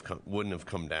indictments wouldn't have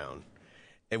come down.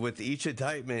 And with each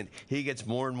indictment, he gets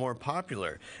more and more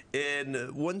popular.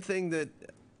 And one thing that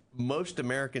most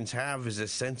Americans have is a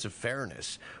sense of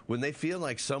fairness. When they feel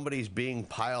like somebody's being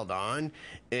piled on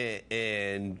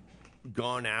and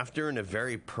gone after in a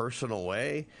very personal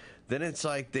way, then it's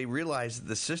like they realize that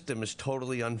the system is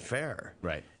totally unfair.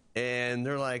 Right. And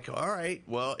they're like, all right,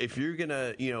 well, if you're going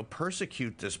to,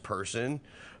 persecute this person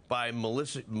by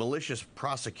malicious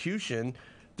prosecution,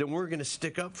 then we're going to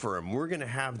stick up for him. We're going to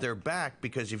have their back,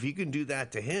 because if you can do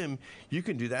that to him, you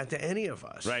can do that to any of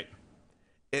us. Right.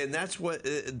 And that's what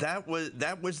that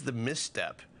was the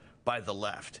misstep by the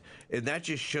left. And that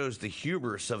just shows the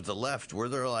hubris of the left, where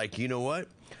they're like, you know what?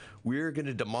 We're going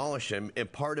to demolish him.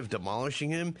 And part of demolishing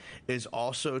him is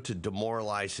also to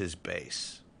demoralize his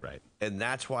base. Right. And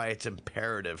that's why it's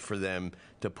imperative for them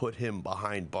to put him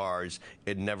behind bars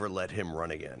and never let him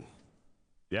run again.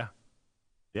 Yeah.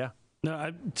 Yeah.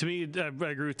 No, to me, I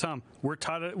agree with Tom.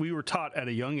 We were taught at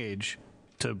a young age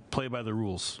to play by the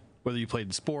rules. Whether you played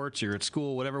in sports, you're at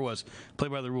school, whatever it was, play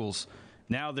by the rules.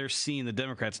 Now they're seeing the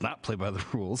Democrats not play by the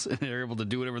rules, and they're able to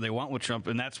do whatever they want with Trump.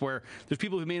 And that's where there's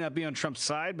people who may not be on Trump's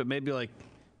side, but maybe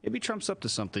Trump's up to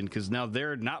something, because now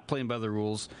they're not playing by the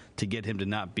rules to get him to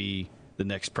not be the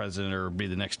next president or be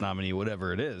the next nominee,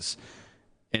 whatever it is.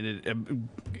 And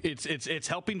it's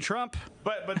helping Trump.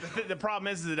 But the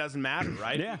problem is it doesn't matter,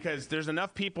 right? Yeah. Because there's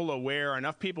enough people aware,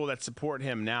 enough people that support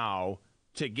him now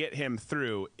to get him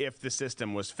through if the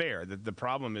system was fair. The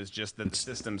problem is just that the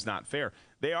system's not fair.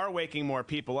 They are waking more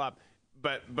people up,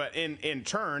 but in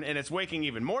turn, and it's waking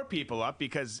even more people up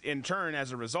because in turn,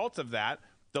 as a result of that,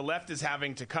 the left is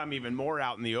having to come even more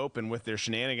out in the open with their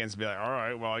shenanigans and be like, all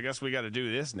right, well, I guess we got to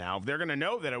do this now. They're going to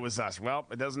know that it was us. Well,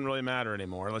 it doesn't really matter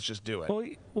anymore. Let's just do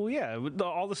it. Well, yeah.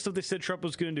 All the stuff they said Trump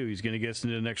was going to do. He's going to get us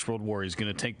into the next world war. He's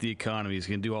going to tank the economy. He's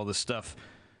going to do all this stuff.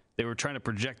 They were trying to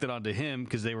project it onto him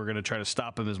because they were going to try to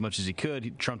stop him as much as he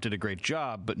could. Trump did a great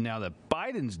job. But now that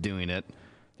Biden's doing it,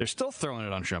 they're still throwing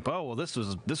it on Trump. Oh, well, this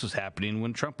was happening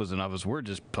when Trump was in office. We're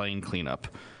just playing cleanup.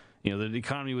 You know, the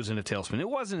economy was in a tailspin. It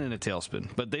wasn't in a tailspin,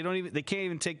 but they can't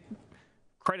even take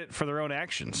credit for their own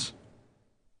actions.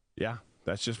 Yeah,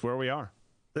 that's just where we are.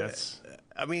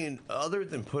 I mean, other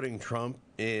than putting Trump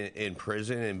in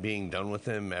prison and being done with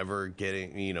him ever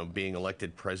being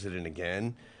elected president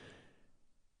again,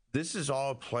 this is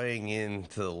all playing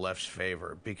into the left's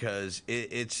favor because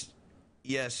it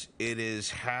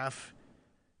is half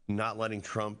not letting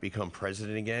Trump become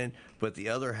president again, but the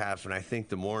other half, and I think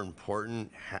the more important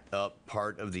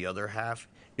part of the other half,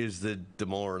 is the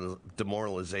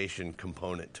demoralization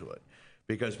component to it.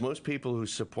 Because most people who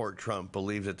support Trump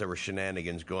believe that there were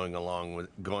shenanigans going on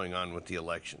with the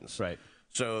elections. Right.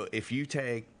 So if you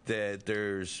take that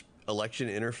there's election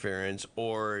interference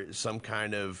or some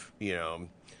kind of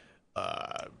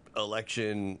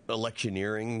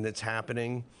electioneering that's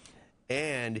happening,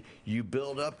 and you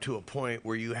build up to a point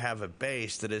where you have a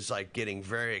base that is like getting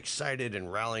very excited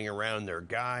and rallying around their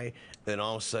guy, then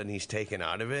all of a sudden he's taken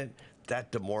out of it,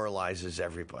 that demoralizes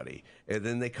everybody. And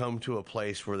then they come to a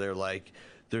place where they're like,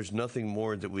 there's nothing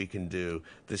more that we can do.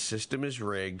 The system is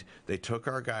rigged. They took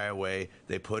our guy away.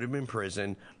 They put him in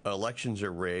prison. Elections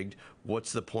are rigged.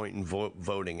 What's the point in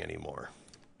voting anymore?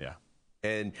 Yeah.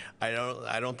 And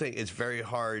I don't think it's very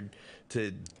hard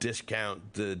to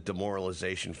discount the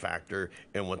demoralization factor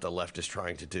and what the left is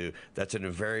trying to do. That's a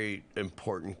very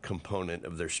important component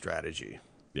of their strategy.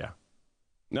 Yeah.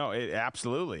 No, it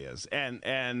absolutely is.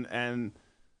 And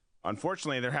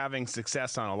unfortunately, they're having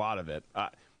success on a lot of it.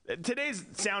 Today's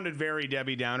sounded very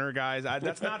Debbie Downer, guys.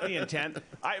 That's not the intent.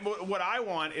 What I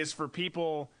want is for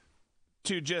people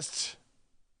to just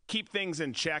keep things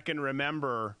in check and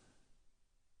remember,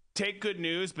 take good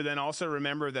news, but then also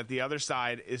remember that the other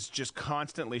side is just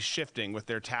constantly shifting with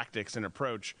their tactics and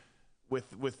approach, with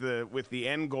the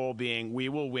end goal being we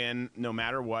will win no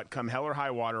matter what, come hell or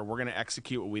high water. We're going to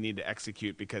execute what we need to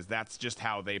execute because that's just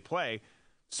how they play.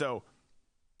 So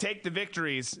take the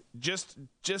victories. Just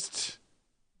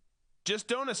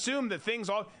don't assume that things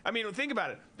all. I mean, think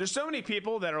about it. There's so many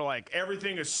people that are like,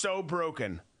 everything is so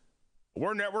broken.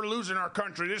 We're losing our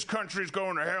country. This country's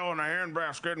going to hell in a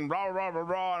handbasket and blah, blah, blah,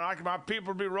 blah. And my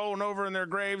people be rolling over in their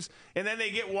graves. And then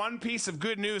they get one piece of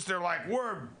good news. They're like,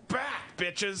 we're back,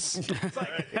 bitches. It's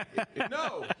like,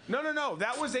 no.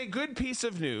 That was a good piece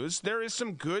of news. There is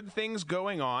some good things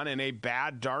going on in a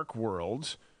bad, dark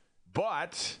world.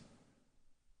 But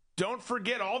don't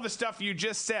forget all the stuff you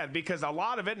just said, because a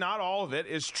lot of it, not all of it,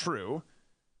 is true.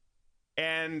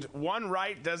 And one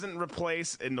right doesn't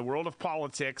replace, in the world of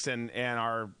politics and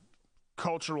our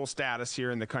cultural status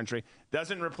here in the country,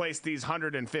 doesn't replace these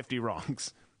 150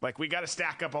 wrongs. Like, we got to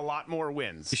stack up a lot more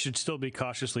wins. You should still be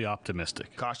cautiously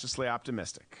optimistic. Cautiously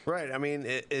optimistic. Right. I mean,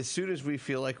 as soon as we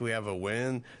feel like we have a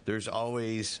win, there's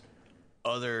always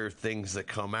other things that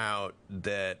come out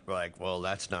that, like, well,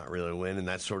 that's not really a win, and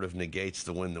that sort of negates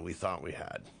the win that we thought we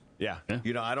had. Yeah.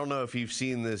 You know, I don't know if you've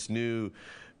seen this new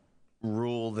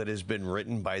rule that has been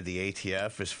written by the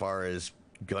ATF as far as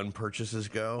gun purchases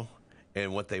go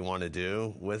and what they want to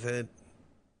do with it.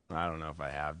 I don't know if I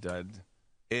have, Dud.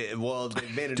 Well, they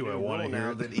made a new rule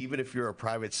now that even if you're a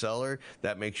private seller,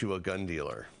 that makes you a gun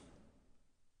dealer.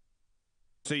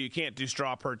 So you can't do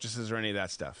straw purchases or any of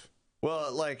that stuff?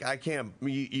 Well, like, I can't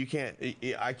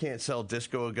sell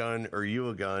Disco a gun or you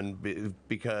a gun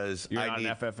because you're not an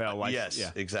FFL license.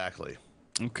 Yes, yeah. Exactly.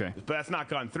 Okay. But that's not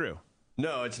gone through.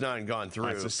 No, it's not gone through.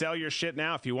 Right, so sell your shit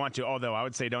now if you want to, although I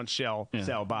would say don't sell,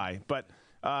 buy. But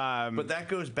that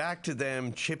goes back to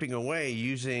them chipping away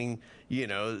using,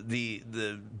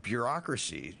 the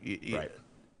bureaucracy. Right.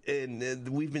 And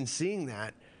we've been seeing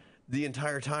that the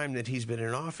entire time that he's been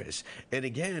in office. And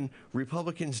again,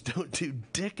 Republicans don't do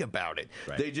dick about it.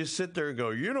 Right. They just sit there and go,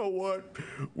 you know what?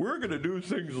 We're going to do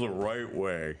things the right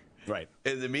way. Right.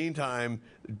 In the meantime,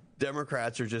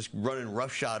 Democrats are just running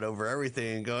roughshod over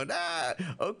everything and going,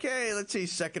 okay, let's see,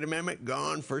 Second Amendment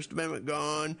gone, First Amendment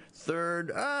gone,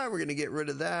 Third, we're going to get rid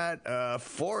of that,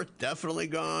 Fourth, definitely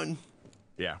gone.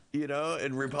 Yeah.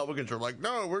 And Republicans are like,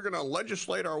 no, we're going to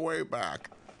legislate our way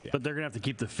back. Yeah. But they're going to have to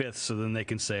keep the Fifth so then they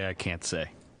can say, I can't say.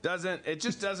 It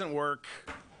just doesn't work.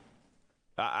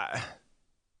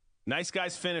 Nice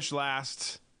guys finish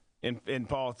last in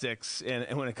politics.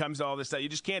 And when it comes to all this stuff, you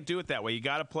just can't do it that way. You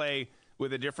got to play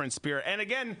with a different spirit. And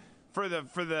again, for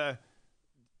the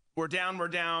we're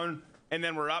down, and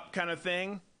then we're up kind of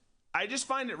thing, I just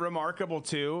find it remarkable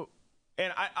too.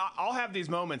 And I'll have these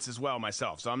moments as well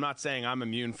myself, so I'm not saying I'm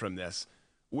immune from this,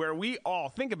 where we all,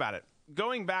 think about it,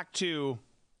 going back to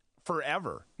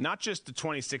forever, not just the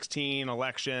 2016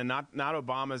 election, not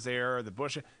Obama's era, the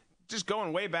Bush, just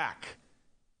going way back.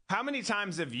 How many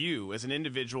times have you as an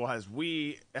individual, have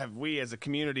we as a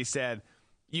community said,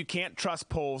 you can't trust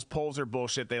polls. Polls are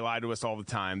bullshit. They lie to us all the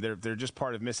time. They're just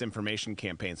part of misinformation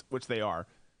campaigns, which they are.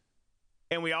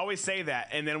 And we always say that,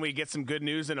 and then we get some good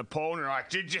news in a poll, and we're like,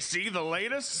 did you see the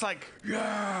latest? It's like,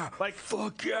 yeah, like,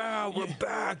 fuck yeah, we're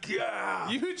back,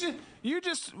 yeah.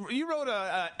 You wrote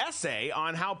a essay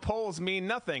on how polls mean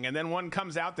nothing, and then one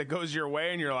comes out that goes your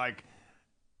way, and you're like,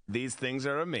 these things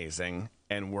are amazing,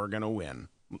 and we're going to win.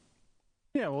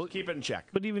 Yeah, well, keep it in check.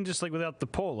 But even just like without the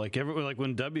poll, like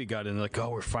when W got in, like, oh,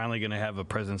 we're finally going to have a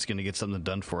president's going to get something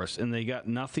done for us, and they got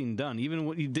nothing done. Even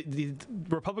when the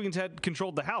Republicans had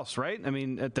controlled the House, right? I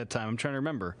mean, at that time, I'm trying to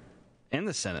remember, and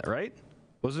the Senate, right?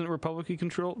 Wasn't it Republican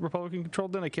controlled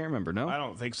then? I can't remember. No, I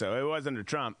don't think so. It was under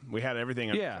Trump. We had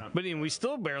everything under Trump. But we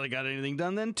still barely got anything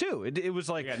done then too. It was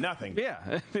like we got nothing.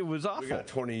 Yeah, it was awful. We got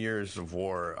 20 years of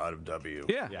war out of W.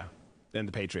 Yeah. And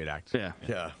the Patriot Act.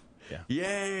 Yeah.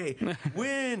 Yay!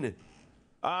 Win!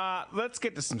 Let's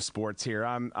get to some sports here.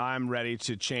 I'm ready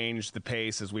to change the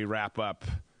pace as we wrap up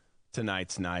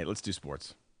tonight's night. Let's do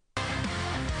sports.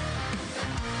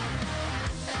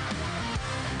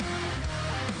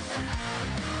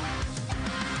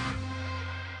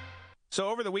 So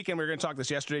over the weekend, we were going to talk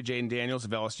this yesterday. Jaden Daniels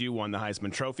of LSU won the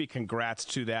Heisman Trophy. Congrats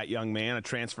to that young man, a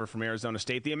transfer from Arizona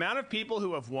State. The amount of people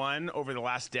who have won over the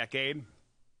last decade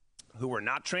who were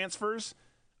not transfers,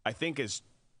 I think, is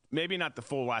maybe not the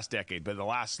full last decade, but the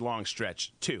last long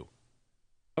stretch, 2.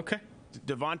 Okay.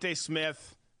 Devontae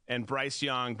Smith and Bryce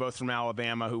Young, both from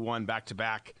Alabama, who won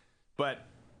back-to-back. But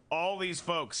all these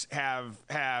folks have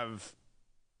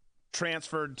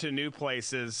transferred to new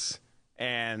places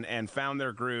and found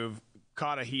their groove,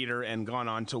 caught a heater, and gone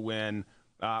on to win.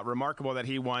 Remarkable that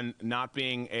he won, not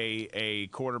being a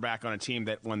quarterback on a team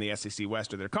that won the SEC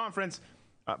West or their conference,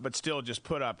 but still just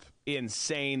put up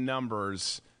insane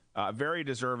numbers. Very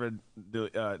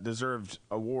deserved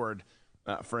award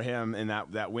for him in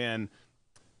that win.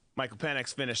 Michael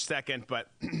Penix finished second, but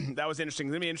that was interesting.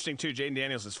 It's going to be interesting, too. Jaden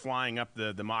Daniels is flying up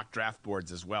the mock draft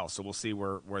boards as well, so we'll see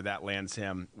where that lands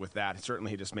him with that.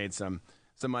 Certainly he just made some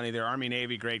money there.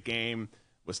 Army-Navy, great game.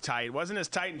 Was tight. It wasn't as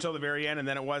tight until the very end, and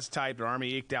then it was tight, but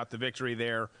Army eked out the victory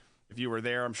there. If you were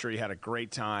there, I'm sure you had a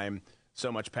great time.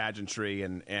 So much pageantry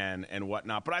and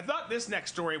whatnot. But I thought this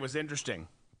next story was interesting.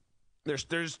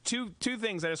 There's two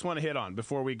things I just want to hit on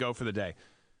before we go for the day.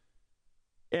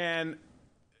 And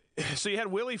so you had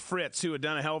Willie Fritz, who had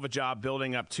done a hell of a job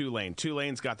building up Tulane.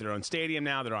 Tulane's got their own stadium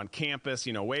now. They're on campus.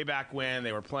 Way back when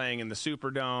they were playing in the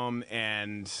Superdome,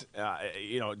 and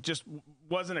just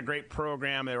wasn't a great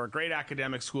program. They were a great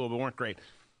academic school, but weren't great.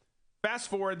 Fast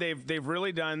forward, they've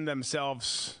really done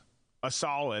themselves a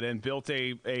solid and built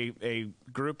a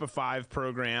group of 5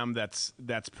 program that's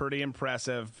pretty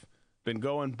impressive. Been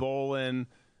going bowling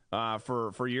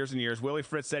for years and years. Willie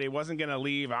Fritz said he wasn't going to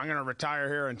leave. I'm going to retire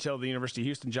here until the University of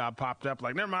Houston job popped up.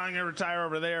 Like, never mind, I'm going to retire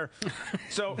over there.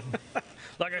 So,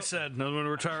 like I said, I'm going to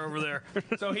retire over there.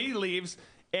 So he leaves,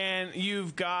 and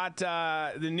you've got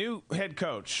the new head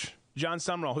coach, John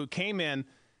Summerall, who came in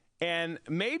and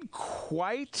made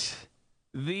quite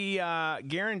the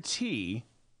guarantee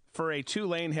for a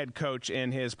Tulane head coach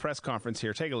in his press conference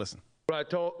here. Take a listen.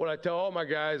 What I tell all my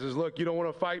guys is, look, you don't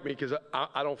want to fight me because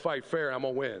I don't fight fair. I'm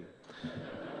going to win.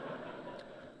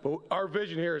 But our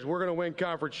vision here is we're going to win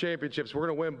conference championships. We're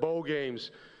going to win bowl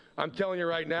games. I'm telling you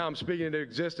right now, I'm speaking into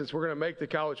existence. We're going to make the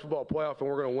college football playoff, and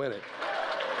we're going to win it.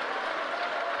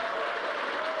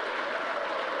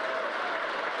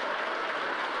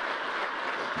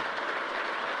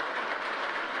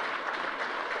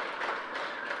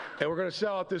 And we're going to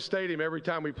sell out this stadium every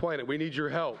time we play in it. We need your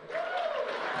help.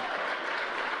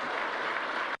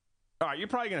 All right, you're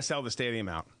probably going to sell the stadium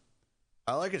out.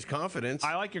 I like his confidence.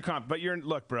 I like your confidence. But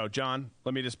look, bro, John,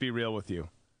 let me just be real with you.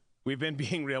 We've been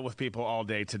being real with people all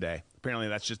day today. Apparently,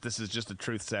 this is just a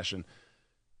truth session.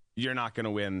 You're not going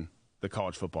to win the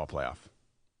college football playoff.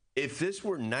 If this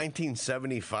were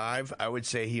 1975, I would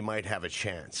say he might have a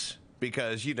chance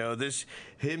because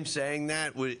him saying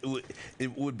that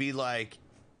would be like,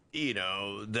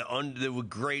 the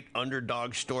great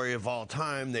underdog story of all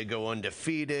time. They go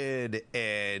undefeated,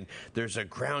 and there's a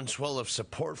groundswell of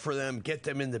support for them. Get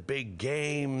them in the big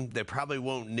game. They probably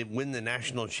won't win the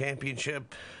national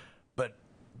championship, but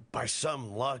by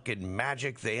some luck and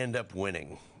magic, they end up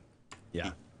winning.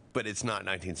 Yeah. But it's not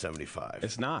 1975.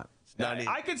 It's not.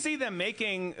 I could see them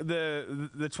making the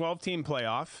 12-team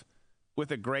playoff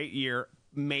with a great year,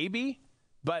 maybe,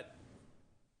 but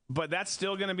that's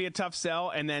still going to be a tough sell.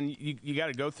 And then you got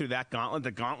to go through that gauntlet.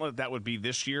 The gauntlet that would be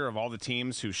this year of all the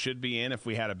teams who should be in if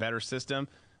we had a better system.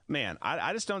 Man,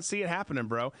 I just don't see it happening,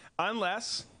 bro,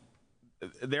 unless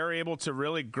they're able to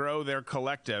really grow their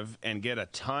collective and get a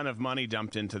ton of money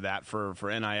dumped into that for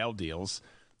NIL deals.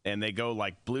 And they go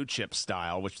like blue chip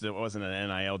style, which there wasn't an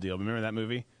NIL deal. Remember that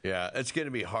movie? Yeah, it's going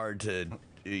to be hard to,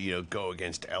 go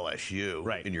against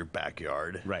LSU in your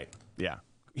backyard. Right. Yeah.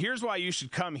 Here's why you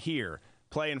should come here,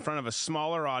 play in front of a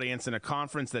smaller audience in a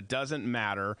conference that doesn't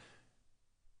matter.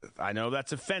 I know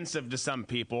that's offensive to some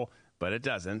people, but it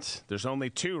doesn't. There's only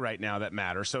 2 right now that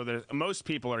matter. So most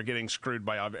people are getting screwed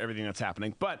by everything that's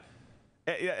happening. But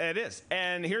it is.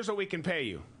 And here's what we can pay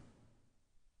you.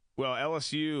 Well,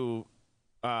 LSU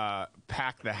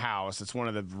pack the house. It's one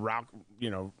of the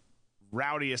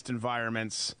rowdiest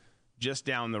environments just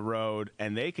down the road,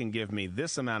 and they can give me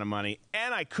this amount of money,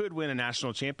 and I could win a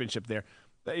national championship there.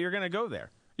 You're going to go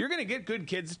there. You're going to get good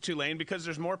kids at Tulane because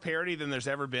there's more parity than there's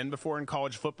ever been before in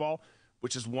college football,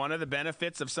 which is one of the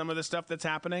benefits of some of the stuff that's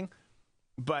happening.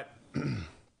 But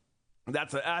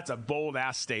that's a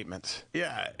bold-ass statement.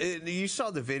 Yeah. You saw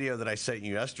the video that I sent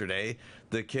you yesterday.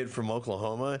 The kid from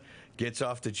Oklahoma gets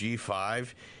off the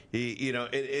G5.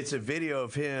 It's a video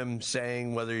of him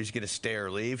saying whether he's going to stay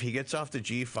or leave. He gets off the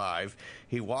G5.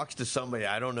 He walks to somebody.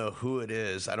 I don't know who it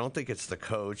is. I don't think it's the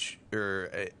coach.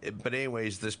 But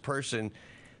anyways, this person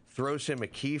throws him a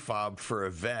key fob for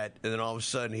a vet, and then all of a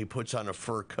sudden he puts on a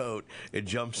fur coat and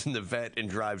jumps in the vet and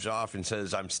drives off and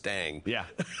says, "I'm staying." Yeah.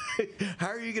 How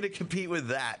are you going to compete with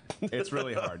that? It's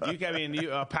really hard.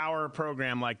 A power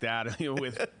program like that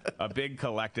with a big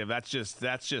collective, that's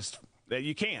just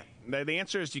you can't. The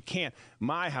answer is you can't.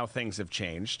 How things have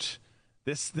changed.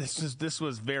 This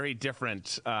was very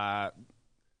different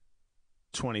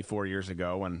 24 years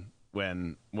ago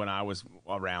when I was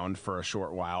around for a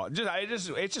short while. It's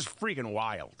just freaking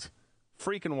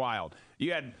wild.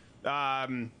 You had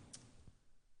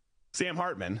Sam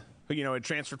Hartman, who had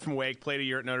transferred from Wake, played a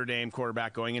year at Notre Dame,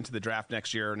 quarterback going into the draft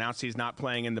next year. Announced he's not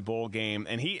playing in the bowl game,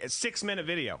 and he 6-minute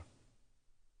video.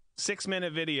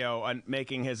 6-minute video on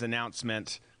making his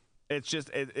announcement. It's just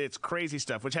it's crazy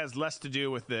stuff, which has less to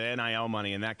do with the NIL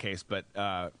money in that case, but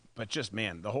just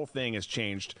man, the whole thing has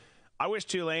changed. I wish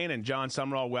Tulane and John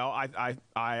Summerall well.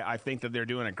 I think that they're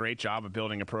doing a great job of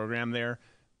building a program there,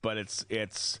 but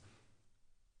it's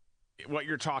what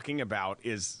you're talking about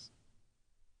is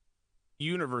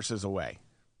universes away.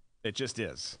 It just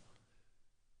is.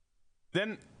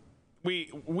 Then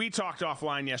we talked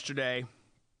offline yesterday.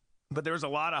 But there was a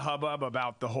lot of hubbub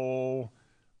about the whole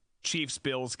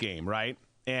Chiefs-Bills game, right?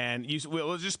 And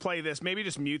we'll just play this. Maybe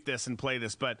just mute this and play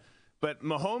this. But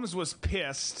Mahomes was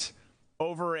pissed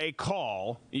over a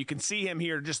call. You can see him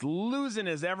here just losing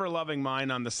his ever-loving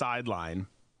mind on the sideline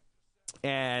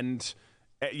and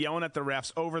yelling at the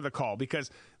refs over the call because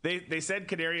they said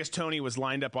Kadarius Toney was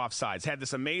lined up offsides. Had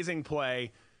this amazing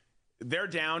play. They're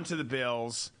down to the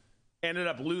Bills. Ended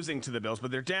up losing to the Bills, but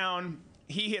they're down.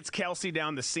 He hits Kelsey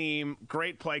down the seam.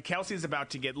 Great play. Kelsey's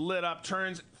about to get lit up,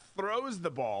 turns, throws the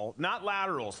ball, not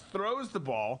laterals, throws the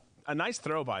ball. A nice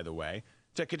throw, by the way,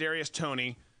 to Kadarius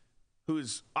Toney,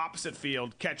 who's opposite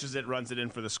field, catches it, runs it in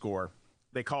for the score.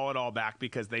 They call it all back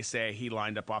because they say he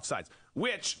lined up offsides,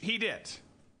 which he did.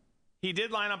 He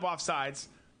did line up offsides.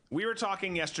 We were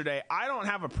talking yesterday. I don't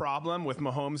have a problem with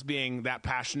Mahomes being that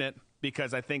passionate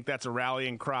because I think that's a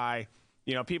rallying cry.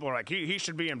 People are like, he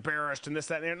should be embarrassed and this,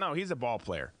 that, and no, he's a ball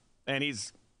player. And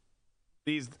he's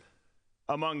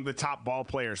among the top ball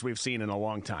players we've seen in a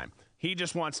long time. He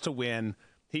just wants to win.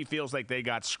 He feels like they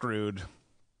got screwed.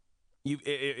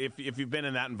 If you've been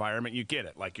in that environment, you get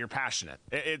it. Like, you're passionate.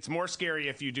 It's more scary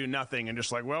if you do nothing and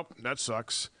just like, well, that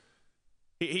sucks.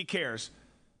 He cares.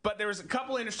 But there was a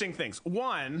couple interesting things.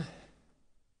 One,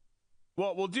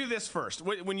 well, we'll do this first.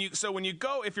 When you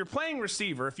go, if you're playing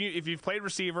receiver, if you've played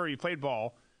receiver or you played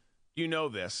ball, you know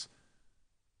this.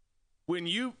 When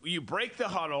you break the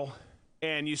huddle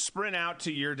and you sprint out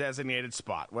to your designated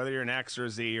spot, whether you're an X or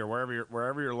Z or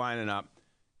wherever you're lining up.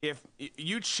 If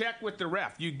you check with the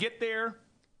ref, you get there,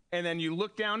 and then you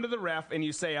look down to the ref and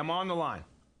you say, I'm on the line,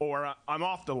 or I'm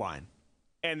off the line.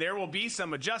 And there will be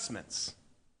some adjustments.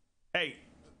 Hey,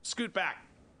 scoot back,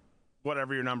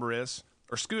 whatever your number is,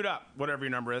 or scoot up, whatever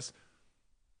your number is.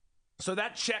 So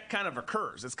that check kind of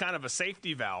occurs. It's kind of a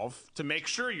safety valve to make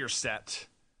sure you're set.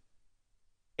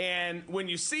 And when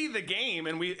you see the game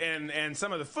and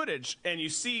some of the footage and you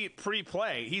see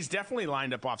pre-play, he's definitely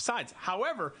lined up offsides.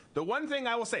 However, the one thing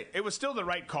I will say, it was still the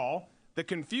right call. The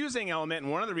confusing element,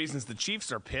 and one of the reasons the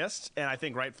Chiefs are pissed, and I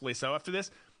think rightfully so after this,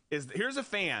 is here's a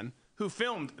fan who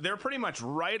filmed. They're pretty much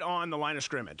right on the line of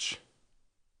scrimmage.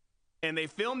 And they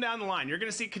film down the line. You're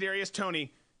going to see Kadarius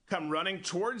Toney come running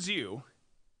towards you,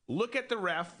 look at the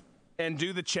ref, and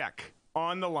do the check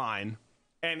on the line.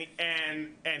 And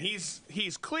he's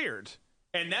cleared,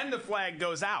 and then the flag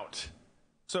goes out.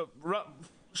 So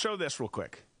show this real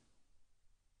quick.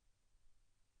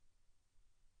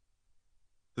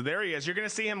 So there he is. You're going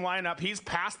to see him line up. He's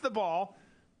passed the ball,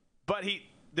 but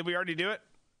did we already do it?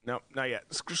 No, not yet.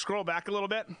 Scroll back a little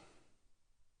bit.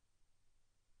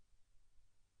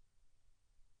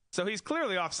 So he's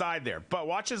clearly offside there, but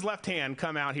watch his left hand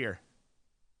come out here.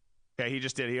 Okay, he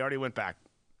just did. He already went back.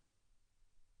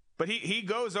 But he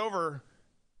goes over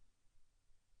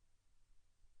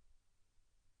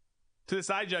to the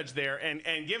side judge there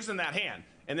and gives him that hand.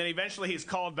 And then eventually he's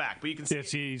called back. But you can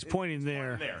see he's pointing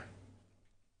there.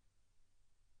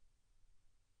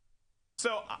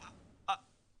 So,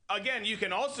 again, you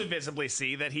can also visibly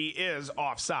see that he is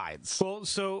offsides. Well,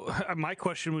 so my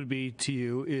question would be to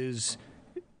you is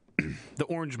the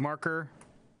orange marker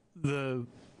the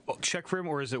check for him,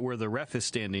 or is it where the ref is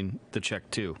standing the check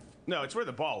too? No, it's where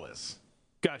the ball is.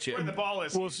 Gotcha. Where the ball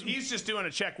is. Well, he's just doing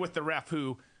a check with the ref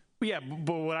who... Yeah,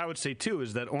 but what I would say, too,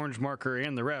 is that orange marker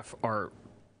and the ref are...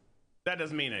 That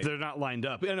doesn't mean anything. They're not lined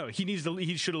up. No, he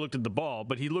should have looked at the ball,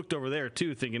 but he looked over there,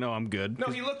 too, thinking, oh, I'm good. No,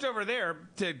 he looked over there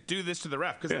to do this to the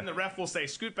ref, because then the ref will say,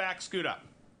 scoot back, scoot up.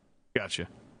 Gotcha.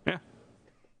 Yeah.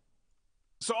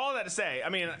 So all that to say, I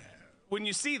mean, when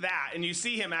you see that, and you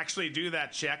see him actually do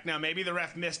that check, now maybe the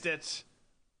ref missed it,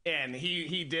 and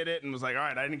he did it and was like, all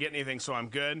right, I didn't get anything, so I'm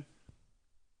good.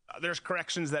 There's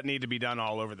corrections that need to be done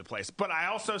all over the place. But I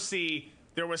also see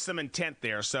there was some intent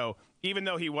there. So even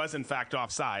though he was, in fact,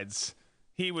 offsides,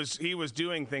 he was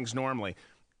doing things normally.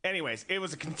 Anyways, it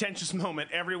was a contentious moment.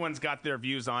 Everyone's got their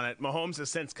views on it. Mahomes has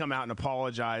since come out and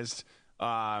apologized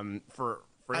for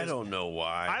I don't know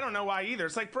why. I don't know why either.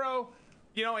 It's like, bro,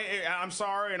 I'm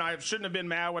sorry, and I shouldn't have been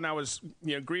mad when I was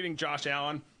greeting Josh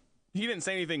Allen. He didn't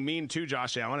say anything mean to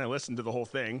Josh Allen. I listened to the whole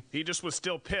thing. He just was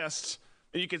still pissed.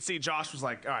 And you could see Josh was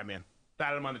like, all right, man,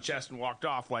 patted him on the chest and walked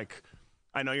off like,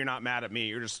 I know you're not mad at me.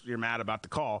 You're mad about the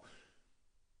call.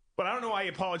 But I don't know why he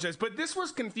apologized. But this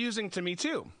was confusing to me,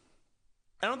 too.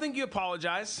 I don't think you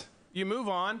apologize. You move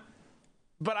on.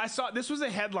 But I saw this was a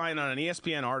headline on an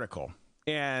ESPN article.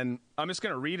 And I'm just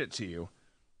going to read it to you.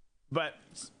 But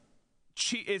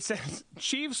it says,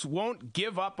 Chiefs won't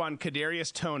give up on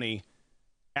Kadarius Toney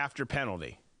after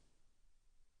penalty.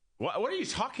 What are you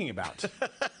talking about?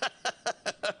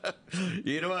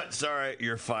 You know what? Sorry,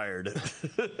 you're fired.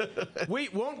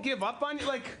 Wait, won't give up on you?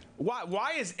 Like,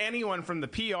 why is anyone from the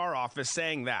PR office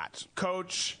saying that?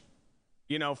 Coach,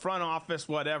 front office,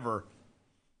 whatever.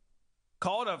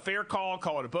 Call it a fair call,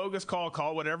 call it a bogus call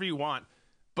it whatever you want.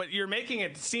 But you're making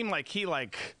it seem like he,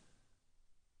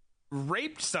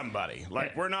 raped somebody.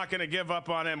 Like, we're not going to give up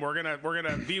on him. We're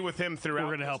gonna be with him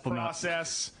throughout the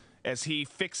process as he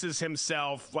fixes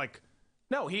himself. Like,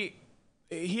 no, he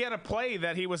had a play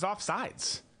that he was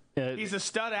offsides. He's a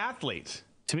stud athlete.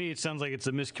 To me, it sounds like it's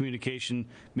a miscommunication.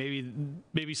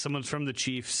 Maybe someone from the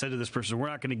Chiefs said to this person, we're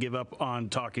not going to give up on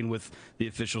talking with the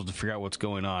officials to figure out what's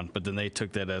going on. But then they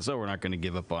took that as, we're not going to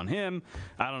give up on him.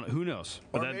 I don't know. Who knows?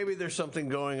 Or maybe there's something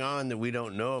going on that we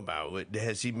don't know about.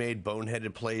 Has he made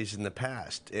boneheaded plays in the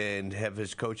past? And have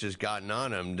his coaches gotten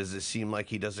on him? Does it seem like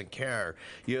he doesn't care?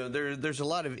 There's a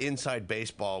lot of inside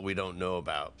baseball we don't know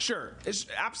about. Sure. It's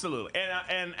absolutely.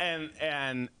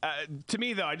 And to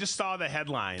me, though, I just saw the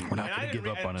headline. We're not going to give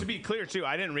up. To be clear, too,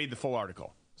 I didn't read the full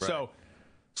article. Right.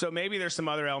 So maybe there's some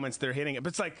other elements that are hitting it. But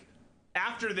it's like,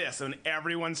 after this, when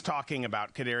everyone's talking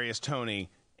about Kadarius Toney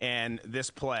and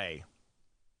this play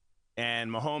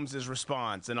and Mahomes'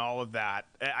 response and all of that,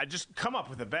 I just come up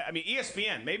with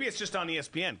ESPN, maybe it's just on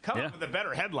ESPN, come up with a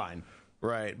better headline.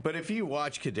 Right. But if you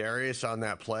watch Kadarius on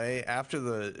that play,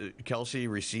 after Kelsey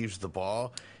receives the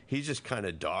ball, he's just kind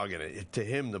of dogging it. To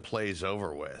him, the play's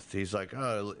over with. He's like,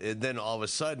 oh, and then all of a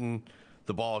sudden,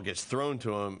 the ball gets thrown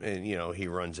to him and, he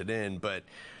runs it in. But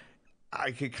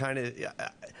I kind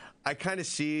of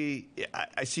see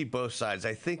both sides.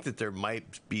 I think that there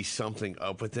might be something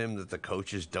up with him that the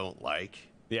coaches don't like.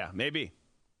 Yeah, maybe.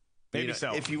 Maybe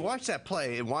so. If you watch that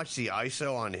play and watch the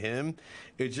ISO on him,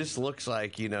 it just looks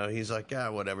like, he's like,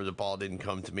 whatever, the ball didn't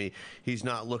come to me. He's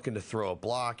not looking to throw a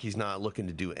block. He's not looking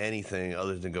to do anything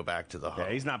other than go back to the home.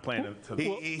 Yeah, he's not playing.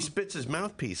 He spits his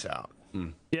mouthpiece out.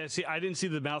 Yeah, see, I didn't see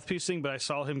the mouthpiece thing, but I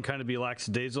saw him kind of be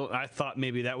lackadaisical. I thought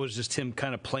maybe that was just him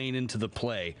kind of playing into the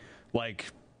play. Like,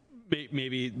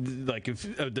 maybe like if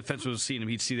a defenseman was seeing him,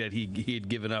 he'd see that he had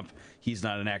given up. He's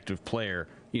not an active player,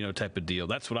 type of deal.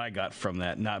 That's what I got from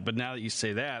that. But now that you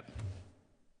say that,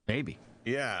 maybe.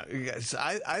 Yeah,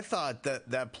 I thought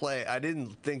that play, I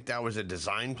didn't think that was a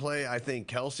design play. I think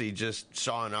Kelsey just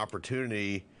saw an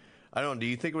opportunity. Do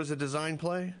you think it was a design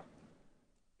play?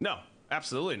 No,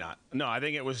 absolutely not. No, I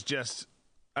think it was just,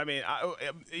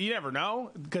 you never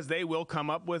know, because they will come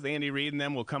up with, Andy Reid and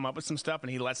them will come up with some stuff, and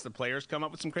he lets the players come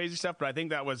up with some crazy stuff. But I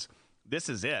think this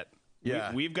is it.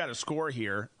 Yeah. We've got a score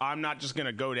here. I'm not just going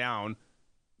to go down.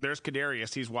 There's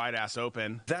Kadarius. He's wide-ass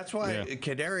open. That's why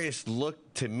Kadarius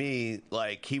looked to me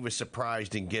like he was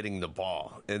surprised in getting the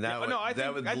ball. And I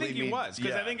think he was.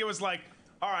 Because I think it was like,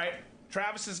 all right,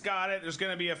 Travis has got it. There's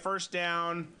going to be a first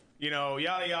down, yada,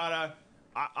 yada.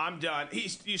 I'm done.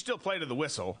 You still play to the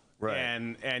whistle. Right.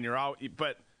 And you're all –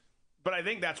 but I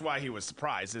think that's why he was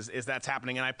surprised is that's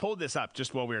happening. And I pulled this up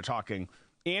just while we were talking.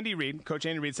 Coach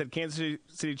Andy Reid said Kansas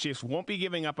City Chiefs won't be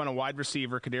giving up on a wide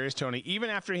receiver, Kadarius Toney, even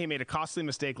after he made a costly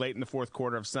mistake late in the fourth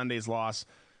quarter of Sunday's loss.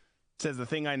 Says the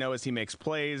thing I know is he makes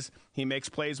plays. He makes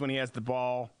plays when he has the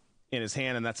ball in his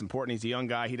hand, and that's important. He's a young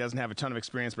guy. He doesn't have a ton of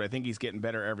experience, but I think he's getting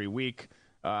better every week.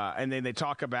 And then they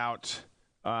talk about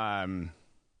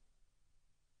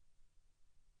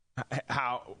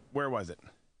where was it?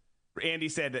 Andy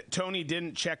said that Toney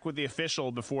didn't check with the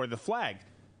official before the flag.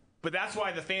 But that's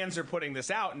why the fans are putting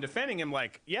this out and defending him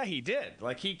like, yeah, he did.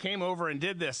 Like, he came over and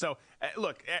did this. So,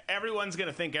 look, everyone's going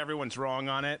to think everyone's wrong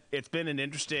on it. It's been an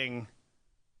interesting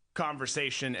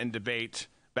conversation and debate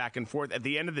back and forth. At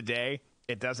the end of the day,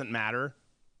 it doesn't matter.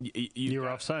 You're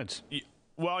offsides.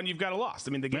 And you've got a loss.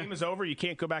 I mean, the game is over. You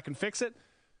can't go back and fix it.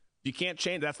 You can't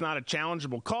change. That's not a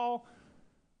challengeable call.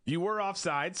 You were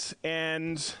offsides,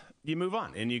 and you move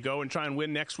on. And you go and try and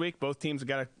win next week. Both teams have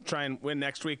got to try and win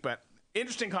next week, but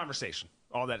interesting conversation.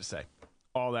 All that to say.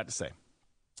 All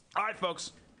right,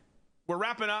 folks. We're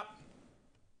wrapping up.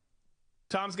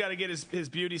 Tom's got to get his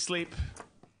beauty sleep.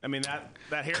 I mean,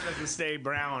 that hair doesn't stay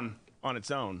brown on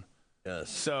its own. Yes.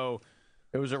 So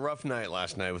it was a rough night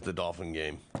last night with the Dolphin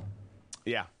game.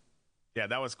 Yeah. Yeah,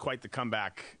 that was quite the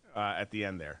comeback at the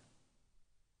end there.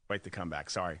 Quite the comeback.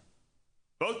 Sorry.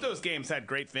 Both those games had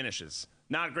great finishes.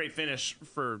 Not a great finish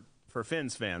for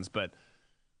Finns fans, but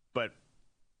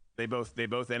they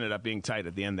both ended up being tight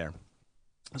at the end there.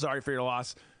 Sorry for your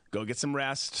loss. Go get some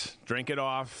rest, drink it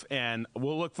off, and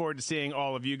we'll look forward to seeing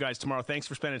all of you guys tomorrow. Thanks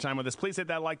for spending time with us. Please hit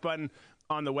that like button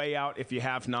on the way out if you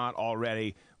have not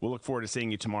already. We'll look forward to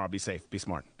seeing you tomorrow. Be safe, be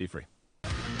smart, be free.